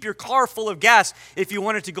constantly keep your car full of gas if you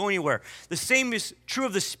want it to go anywhere. The same is true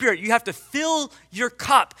of the Spirit. You have to fill your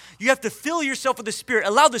cup. You have to fill yourself with the Spirit.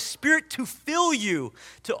 Allow the Spirit to fill you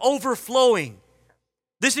to overflowing.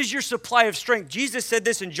 This is your supply of strength. Jesus said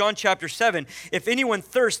this in John chapter 7, if anyone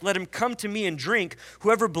thirsts, let him come to me and drink.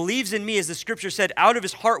 Whoever believes in me, as the scripture said, out of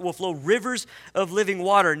his heart will flow rivers of living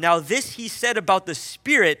water. Now this he said about the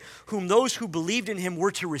Spirit, whom those who believed in him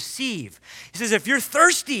were to receive. He says, if you're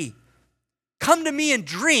thirsty, come to me and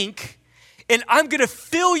drink, and I'm going to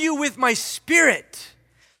fill you with my Spirit.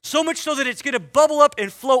 So much so that it's going to bubble up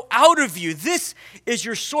and flow out of you. This is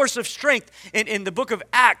your source of strength. And in the book of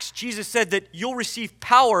Acts, Jesus said that you'll receive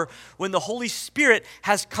power when the Holy Spirit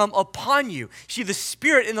has come upon you. See, the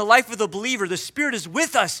Spirit in the life of the believer, the Spirit is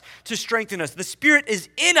with us to strengthen us. The Spirit is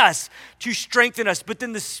in us to strengthen us. But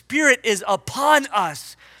then the Spirit is upon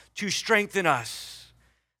us to strengthen us.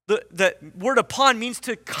 The word upon means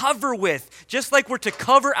to cover with. Just like we're to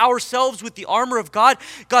cover ourselves with the armor of God,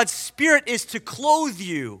 God's Spirit is to clothe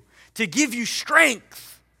you, to give you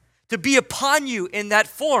strength, to be upon you in that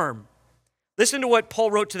form. Listen to what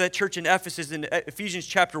Paul wrote to that church in Ephesus in Ephesians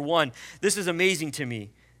chapter 1. This is amazing to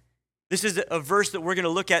me. This is a verse that we're going to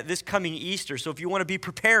look at this coming Easter. So if you want to be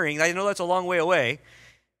preparing, I know that's a long way away,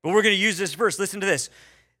 but we're going to use this verse. Listen to this.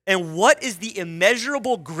 And what is the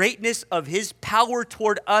immeasurable greatness of his power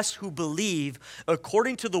toward us who believe,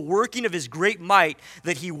 according to the working of his great might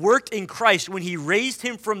that he worked in Christ when he raised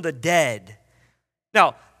him from the dead?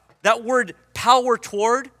 Now, that word power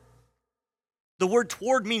toward, the word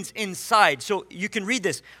toward means inside. So you can read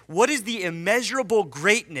this. What is the immeasurable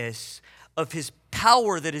greatness of his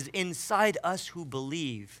power that is inside us who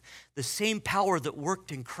believe? The same power that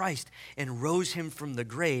worked in Christ and rose him from the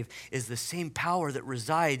grave is the same power that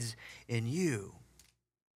resides in you.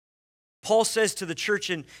 Paul says to the church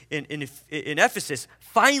in Ephesus,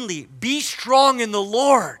 finally, be strong in the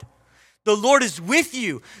Lord. The Lord is with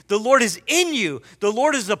you. The Lord is in you. The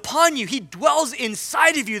Lord is upon you. He dwells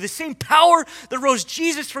inside of you. The same power that rose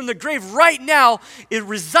Jesus from the grave right now, it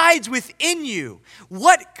resides within you.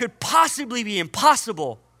 What could possibly be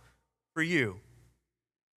impossible for you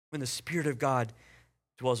when the Spirit of God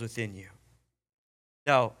dwells within you?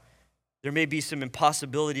 Now, there may be some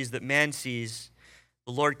impossibilities that man sees.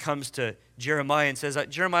 The Lord comes to Jeremiah and says,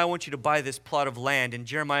 Jeremiah, I want you to buy this plot of land. And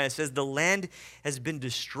Jeremiah says, the land has been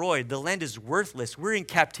destroyed. The land is worthless. We're in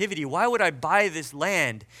captivity. Why would I buy this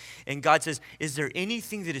land? And God says, is there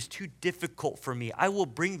anything that is too difficult for me? I will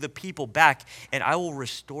bring the people back and I will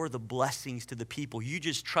restore the blessings to the people. You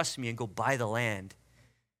just trust me and go buy the land.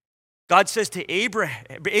 God says to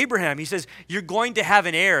Abraham, he says, you're going to have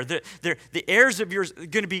an heir. The heirs of yours are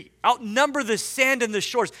going to be outnumber the sand and the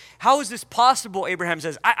shores. How is this possible, Abraham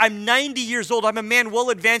says? I'm 90 years old. I'm a man well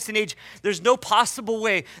advanced in age. There's no possible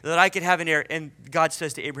way that I could have an heir. And God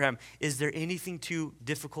says to Abraham, is there anything too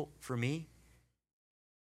difficult for me?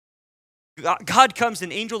 God comes,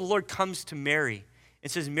 an angel of the Lord comes to Mary. It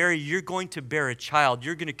says, Mary, you're going to bear a child.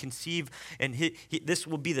 You're going to conceive, and this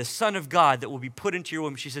will be the Son of God that will be put into your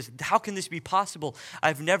womb. She says, how can this be possible?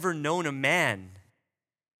 I've never known a man.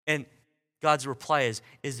 And God's reply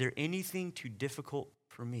is there anything too difficult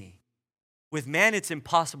for me? With man, it's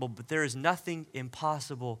impossible, but there is nothing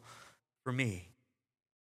impossible for me.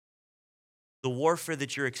 The warfare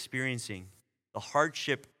that you're experiencing, the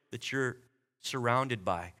hardship that you're surrounded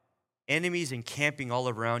by, enemies encamping all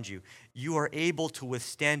around you, you are able to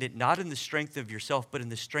withstand it, not in the strength of yourself, but in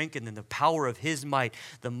the strength and in the power of his might,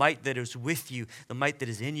 the might that is with you, the might that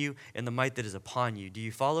is in you, and the might that is upon you. Do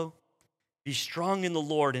you follow? Be strong in the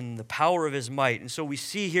Lord and in the power of his might. And so we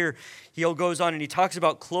see here, he goes on and he talks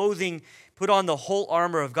about clothing, put on the whole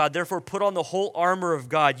armor of God. Therefore, put on the whole armor of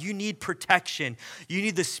God. You need protection. You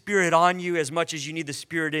need the Spirit on you as much as you need the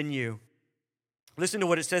Spirit in you. Listen to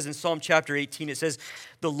what it says in Psalm chapter 18. It says,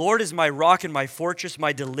 the Lord is my rock and my fortress,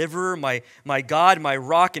 my deliverer, my God, my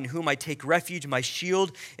rock in whom I take refuge, my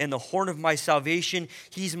shield and the horn of my salvation.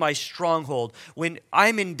 He's my stronghold. When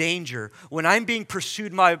I'm in danger, when I'm being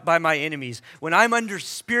pursued by my enemies, when I'm under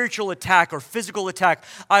spiritual attack or physical attack,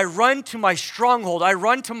 I run to my stronghold. I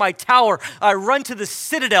run to my tower. I run to the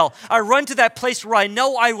citadel. I run to that place where I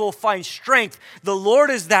know I will find strength. The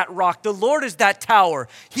Lord is that rock. The Lord is that tower.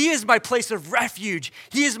 He is my place of refuge.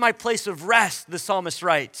 He is my place of rest, the psalmist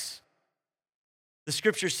writes. The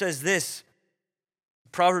scripture says this,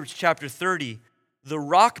 Proverbs chapter 30, the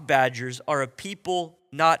rock badgers are a people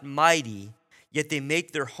not mighty, yet they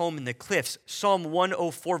make their home in the cliffs. Psalm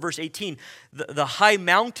 104 verse 18, the high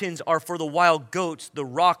mountains are for the wild goats, the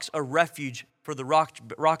rocks a refuge for the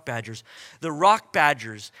rock badgers. The rock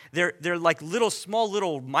badgers, they're like small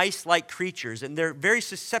little mice-like creatures, and they're very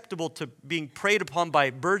susceptible to being preyed upon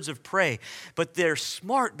by birds of prey. But they're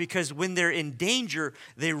smart because when they're in danger,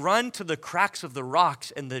 they run to the cracks of the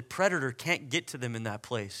rocks, and the predator can't get to them in that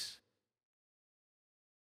place.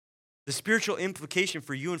 The spiritual implication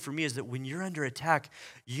for you and for me is that when you're under attack,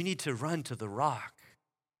 you need to run to the rock.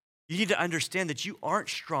 You need to understand that you aren't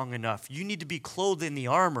strong enough. You need to be clothed in the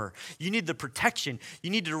armor. You need the protection. You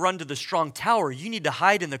need to run to the strong tower. You need to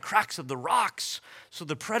hide in the cracks of the rocks so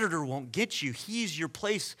the predator won't get you. He's your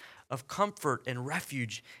place of comfort and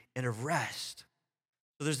refuge and of rest.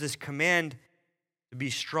 So there's this command to be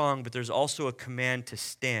strong, but there's also a command to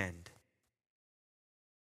stand.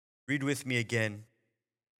 Read with me again.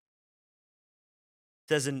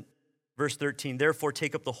 It says in Verse 13, therefore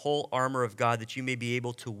take up the whole armor of God that you may be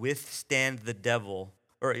able to withstand the devil,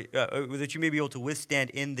 or that you may be able to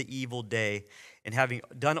withstand in the evil day, and having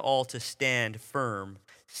done all to stand firm,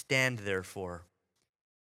 stand therefore.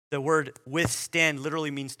 The word withstand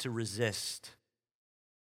literally means to resist.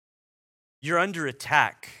 You're under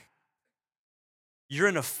attack. You're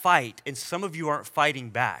in a fight, and some of you aren't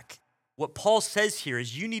fighting back. What Paul says here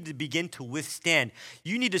is you need to begin to withstand.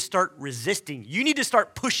 You need to start resisting. You need to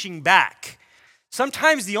start pushing back.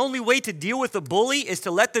 Sometimes the only way to deal with a bully is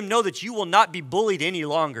to let them know that you will not be bullied any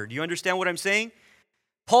longer. Do you understand what I'm saying?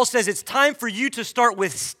 Paul says it's time for you to start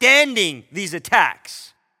withstanding these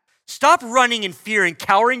attacks. Stop running in fear and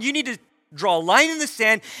cowering. You need to draw a line in the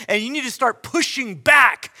sand, and you need to start pushing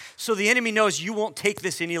back so the enemy knows you won't take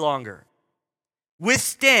this any longer.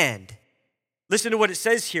 Withstand. Listen to what it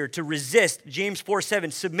says here, to resist. James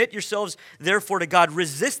 4:7, submit yourselves therefore to God.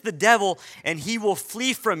 Resist the devil and he will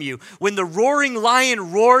flee from you. When the roaring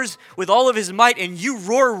lion roars with all of his might and you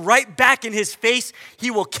roar right back in his face, he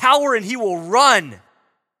will cower and he will run.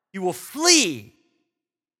 He will flee.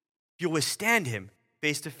 You'll withstand him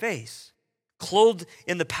face to face. clothed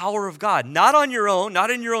in the power of God. Not on your own, not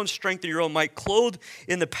in your own strength or your own might, clothed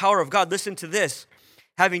in the power of God. Listen to this.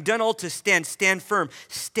 Having done all to stand, stand firm.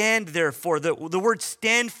 Stand therefore. The word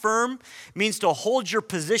stand firm means to hold your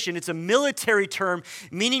position. It's a military term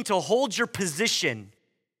meaning to hold your position.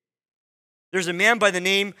 There's a man by the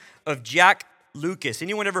name of Jack Lucas.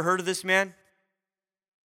 Anyone ever heard of this man?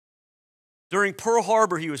 During Pearl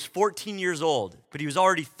Harbor, he was 14 years old, but he was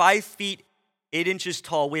already 5 feet, 8 inches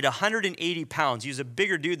tall, weighed 180 pounds. He was a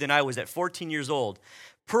bigger dude than I was at 14 years old.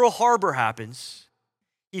 Pearl Harbor happens.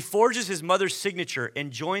 He forges his mother's signature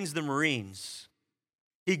and joins the Marines.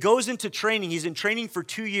 He goes into training. He's in training for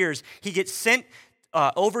 2 years. He gets sent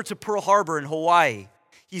over to Pearl Harbor in Hawaii.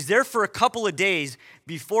 He's there for a couple of days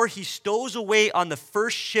before he stows away on the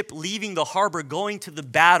first ship leaving the harbor going to the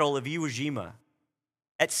Battle of Iwo Jima.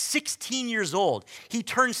 At 16 years old, he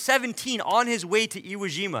turned 17 on his way to Iwo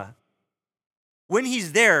Jima. When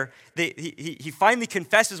he's there, he finally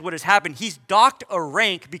confesses what has happened. He's docked a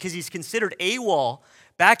rank because he's considered AWOL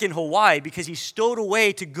back in Hawaii because he stowed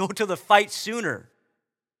away to go to the fight sooner.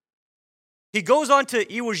 He goes on to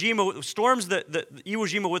Iwo Jima, storms the Iwo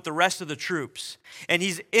Jima with the rest of the troops. And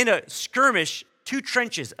he's in a skirmish, 2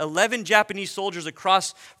 trenches, 11 Japanese soldiers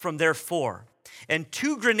across from their 4. And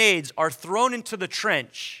 2 grenades are thrown into the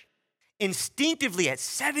trench. Instinctively, at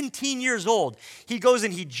 17 years old, he goes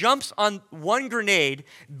and he jumps on one grenade,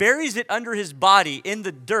 buries it under his body in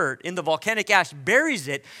the dirt, in the volcanic ash, buries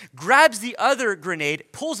it, grabs the other grenade,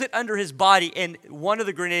 pulls it under his body, and one of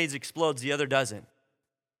the grenades explodes, the other doesn't.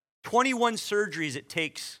 21 surgeries it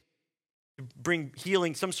takes to bring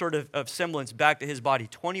healing, some sort of semblance back to his body.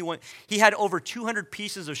 21. He had over 200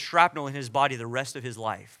 pieces of shrapnel in his body the rest of his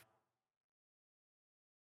life.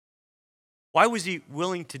 Why was he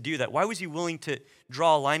willing to do that? Why was he willing to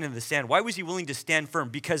draw a line in the sand? Why was he willing to stand firm?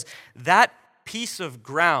 Because that piece of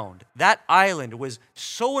ground, that island was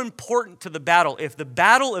so important to the battle. If the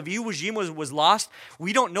Battle of Iwo Jima was lost,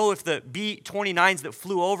 we don't know if the B-29s that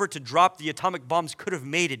flew over to drop the atomic bombs could have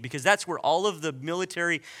made it, because that's where all of the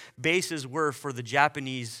military bases were for the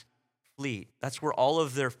Japanese fleet. That's where all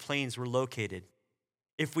of their planes were located.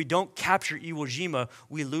 If we don't capture Iwo Jima,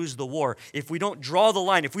 we lose the war. If we don't draw the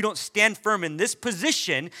line, if we don't stand firm in this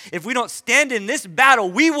position, if we don't stand in this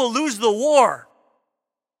battle, we will lose the war.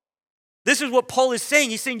 This is what Paul is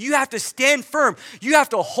saying. He's saying you have to stand firm. You have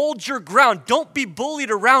to hold your ground. Don't be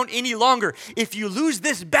bullied around any longer. If you lose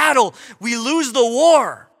this battle, we lose the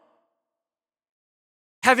war.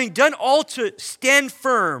 Having done all to stand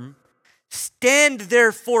firm, stand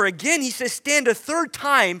therefore. Again, he says stand a third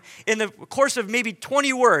time in the course of maybe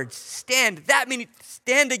 20 words. Stand, that means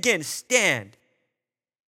stand again, stand.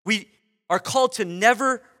 We are called to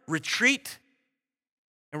never retreat,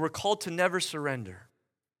 and we're called to never surrender.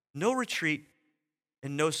 No retreat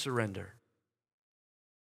and no surrender.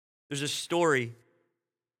 There's a story.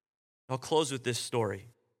 I'll close with this story.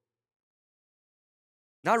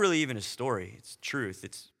 Not really even a story. It's truth.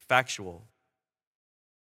 It's factual.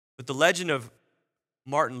 But the legend of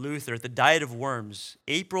Martin Luther at the Diet of Worms,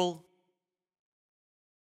 April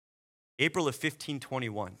of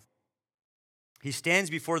 1521. He stands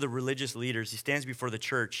before the religious leaders. He stands before the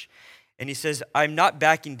church. And he says, I'm not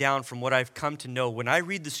backing down from what I've come to know. When I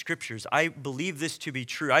read the scriptures, I believe this to be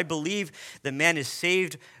true. I believe that man is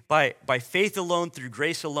saved by faith alone, through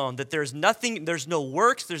grace alone, that there's nothing, there's no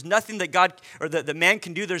works, there's nothing that God or that man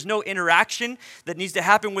can do. There's no interaction that needs to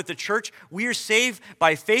happen with the church. We are saved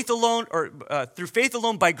by faith alone, or through faith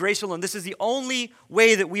alone, by grace alone. This is the only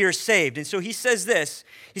way that we are saved. And so he says this,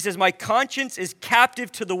 he says, my conscience is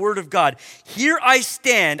captive to the word of God. Here I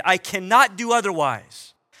stand, I cannot do otherwise.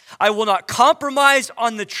 I will not compromise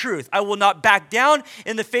on the truth. I will not back down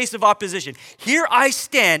in the face of opposition. Here I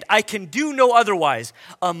stand. I can do no otherwise.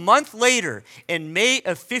 A month later, in May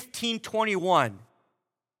of 1521,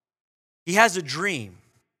 he has a dream.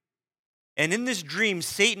 And in this dream,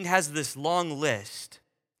 Satan has this long list.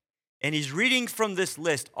 And he's reading from this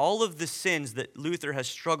list all of the sins that Luther has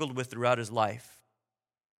struggled with throughout his life.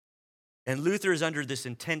 And Luther is under this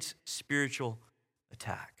intense spiritual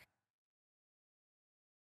attack.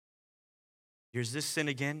 Here's this sin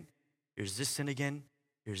again. Here's this sin again.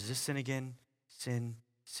 Here's this sin again. Sin,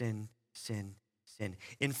 sin, sin, sin.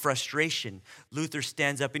 In frustration, Luther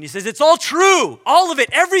stands up and he says, it's all true. All of it.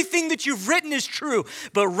 Everything that you've written is true.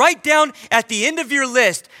 But right down at the end of your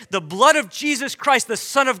list, the blood of Jesus Christ, the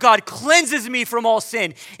Son of God, cleanses me from all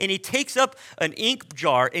sin. And he takes up an ink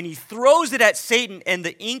jar and he throws it at Satan, and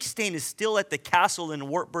the ink stain is still at the castle in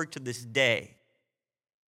Wartburg to this day.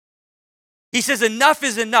 He says enough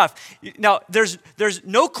is enough. Now, there's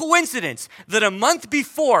no coincidence that a month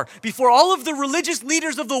before all of the religious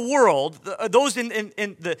leaders of the world, those in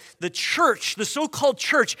the church, the so-called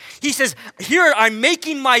church, he says, here, I'm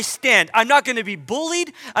making my stand. I'm not going to be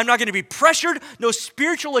bullied. I'm not going to be pressured. No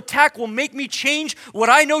spiritual attack will make me change what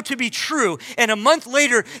I know to be true. And a month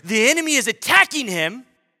later, the enemy is attacking him,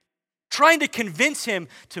 trying to convince him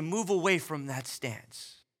to move away from that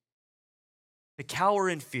stance, to cower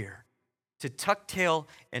in fear, to tuck tail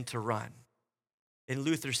and to run. And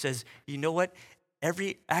Luther says, you know what?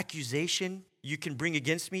 Every accusation you can bring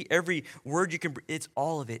against me, every word you can bring,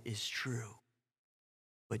 all of it is true.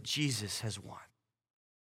 But Jesus has won.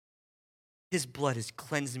 His blood has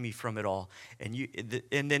cleansed me from it all.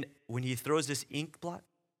 And then when he throws this ink blot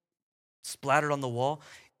splattered on the wall,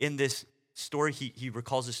 in this story, he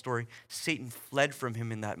recalls this story, Satan fled from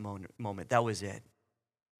him in that moment. That was it.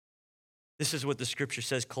 This is what the scripture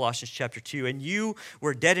says, Colossians chapter 2. And you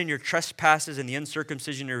were dead in your trespasses and the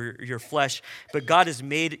uncircumcision of your flesh, but God has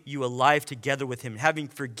made you alive together with him, having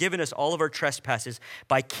forgiven us all of our trespasses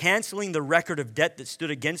by canceling the record of debt that stood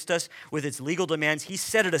against us with its legal demands. He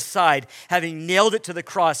set it aside, having nailed it to the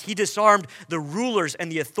cross. He disarmed the rulers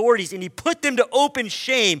and the authorities, and he put them to open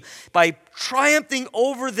shame by triumphing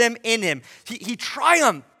over them in him. He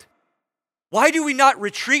triumphed. Why do we not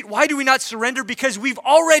retreat? Why do we not surrender? Because we've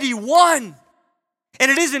already won.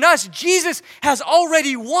 And it isn't us. Jesus has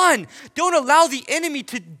already won. Don't allow the enemy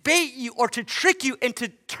to bait you or to trick you into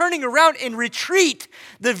turning around and retreat.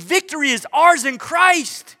 The victory is ours in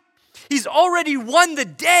Christ. He's already won the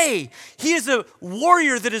day. He is a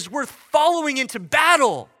warrior that is worth following into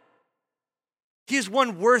battle. He is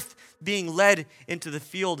one worth being led into the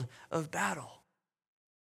field of battle.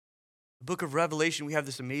 The book of Revelation, we have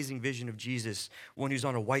this amazing vision of Jesus, one who's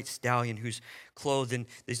on a white stallion, who's clothed in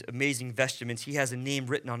these amazing vestments. He has a name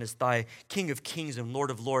written on his thigh, King of Kings and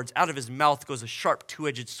Lord of Lords. Out of his mouth goes a sharp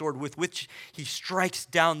two-edged sword with which he strikes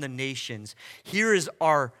down the nations. Here is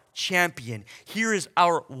our champion. Here is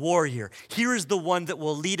our warrior. Here is the one that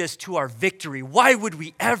will lead us to our victory. Why would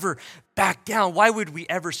we ever back down? Why would we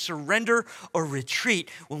ever surrender or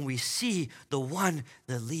retreat when we see the one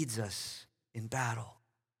that leads us in battle?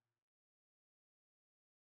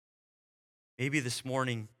 Maybe this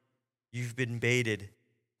morning you've been baited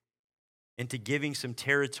into giving some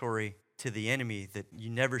territory to the enemy that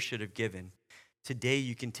you never should have given. Today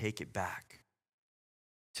you can take it back.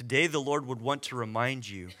 Today the Lord would want to remind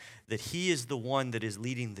you that he is the one that is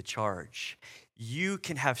leading the charge. You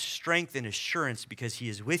can have strength and assurance because he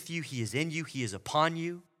is with you, he is in you, he is upon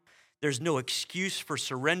you. There's no excuse for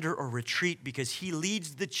surrender or retreat because he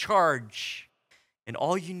leads the charge. And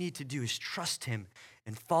all you need to do is trust him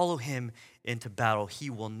and follow him into battle. He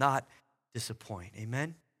will not disappoint.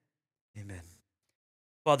 Amen? Amen.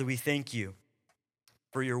 Father, we thank you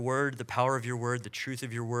for your word, the power of your word, the truth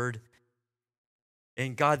of your word,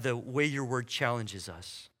 and God, the way your word challenges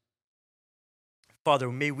us. Father,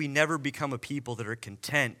 may we never become a people that are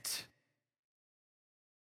content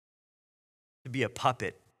to be a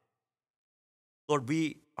puppet. Lord,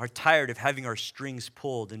 we are tired of having our strings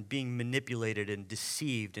pulled and being manipulated and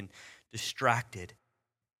deceived and distracted.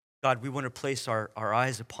 God, we want to place our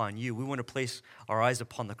eyes upon you. We want to place our eyes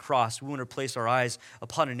upon the cross. We want to place our eyes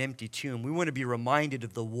upon an empty tomb. We want to be reminded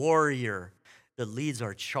of the warrior that leads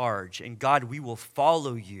our charge. And God, we will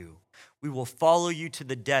follow you. We will follow you to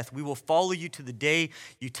the death. We will follow you to the day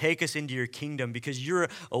you take us into your kingdom because you're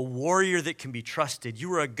a warrior that can be trusted.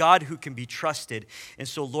 You are a God who can be trusted. And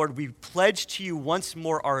so, Lord, we pledge to you once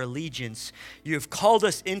more our allegiance. You have called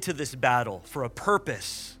us into this battle for a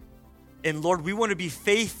purpose. And Lord, we want to be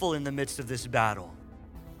faithful in the midst of this battle.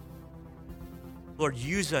 Lord,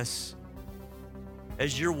 use us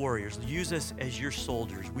as your warriors. Use us as your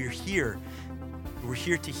soldiers. We're here. We're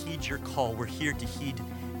here to heed your call. We're here to heed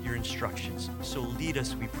your instructions. So lead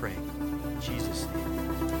us, we pray. In Jesus' name.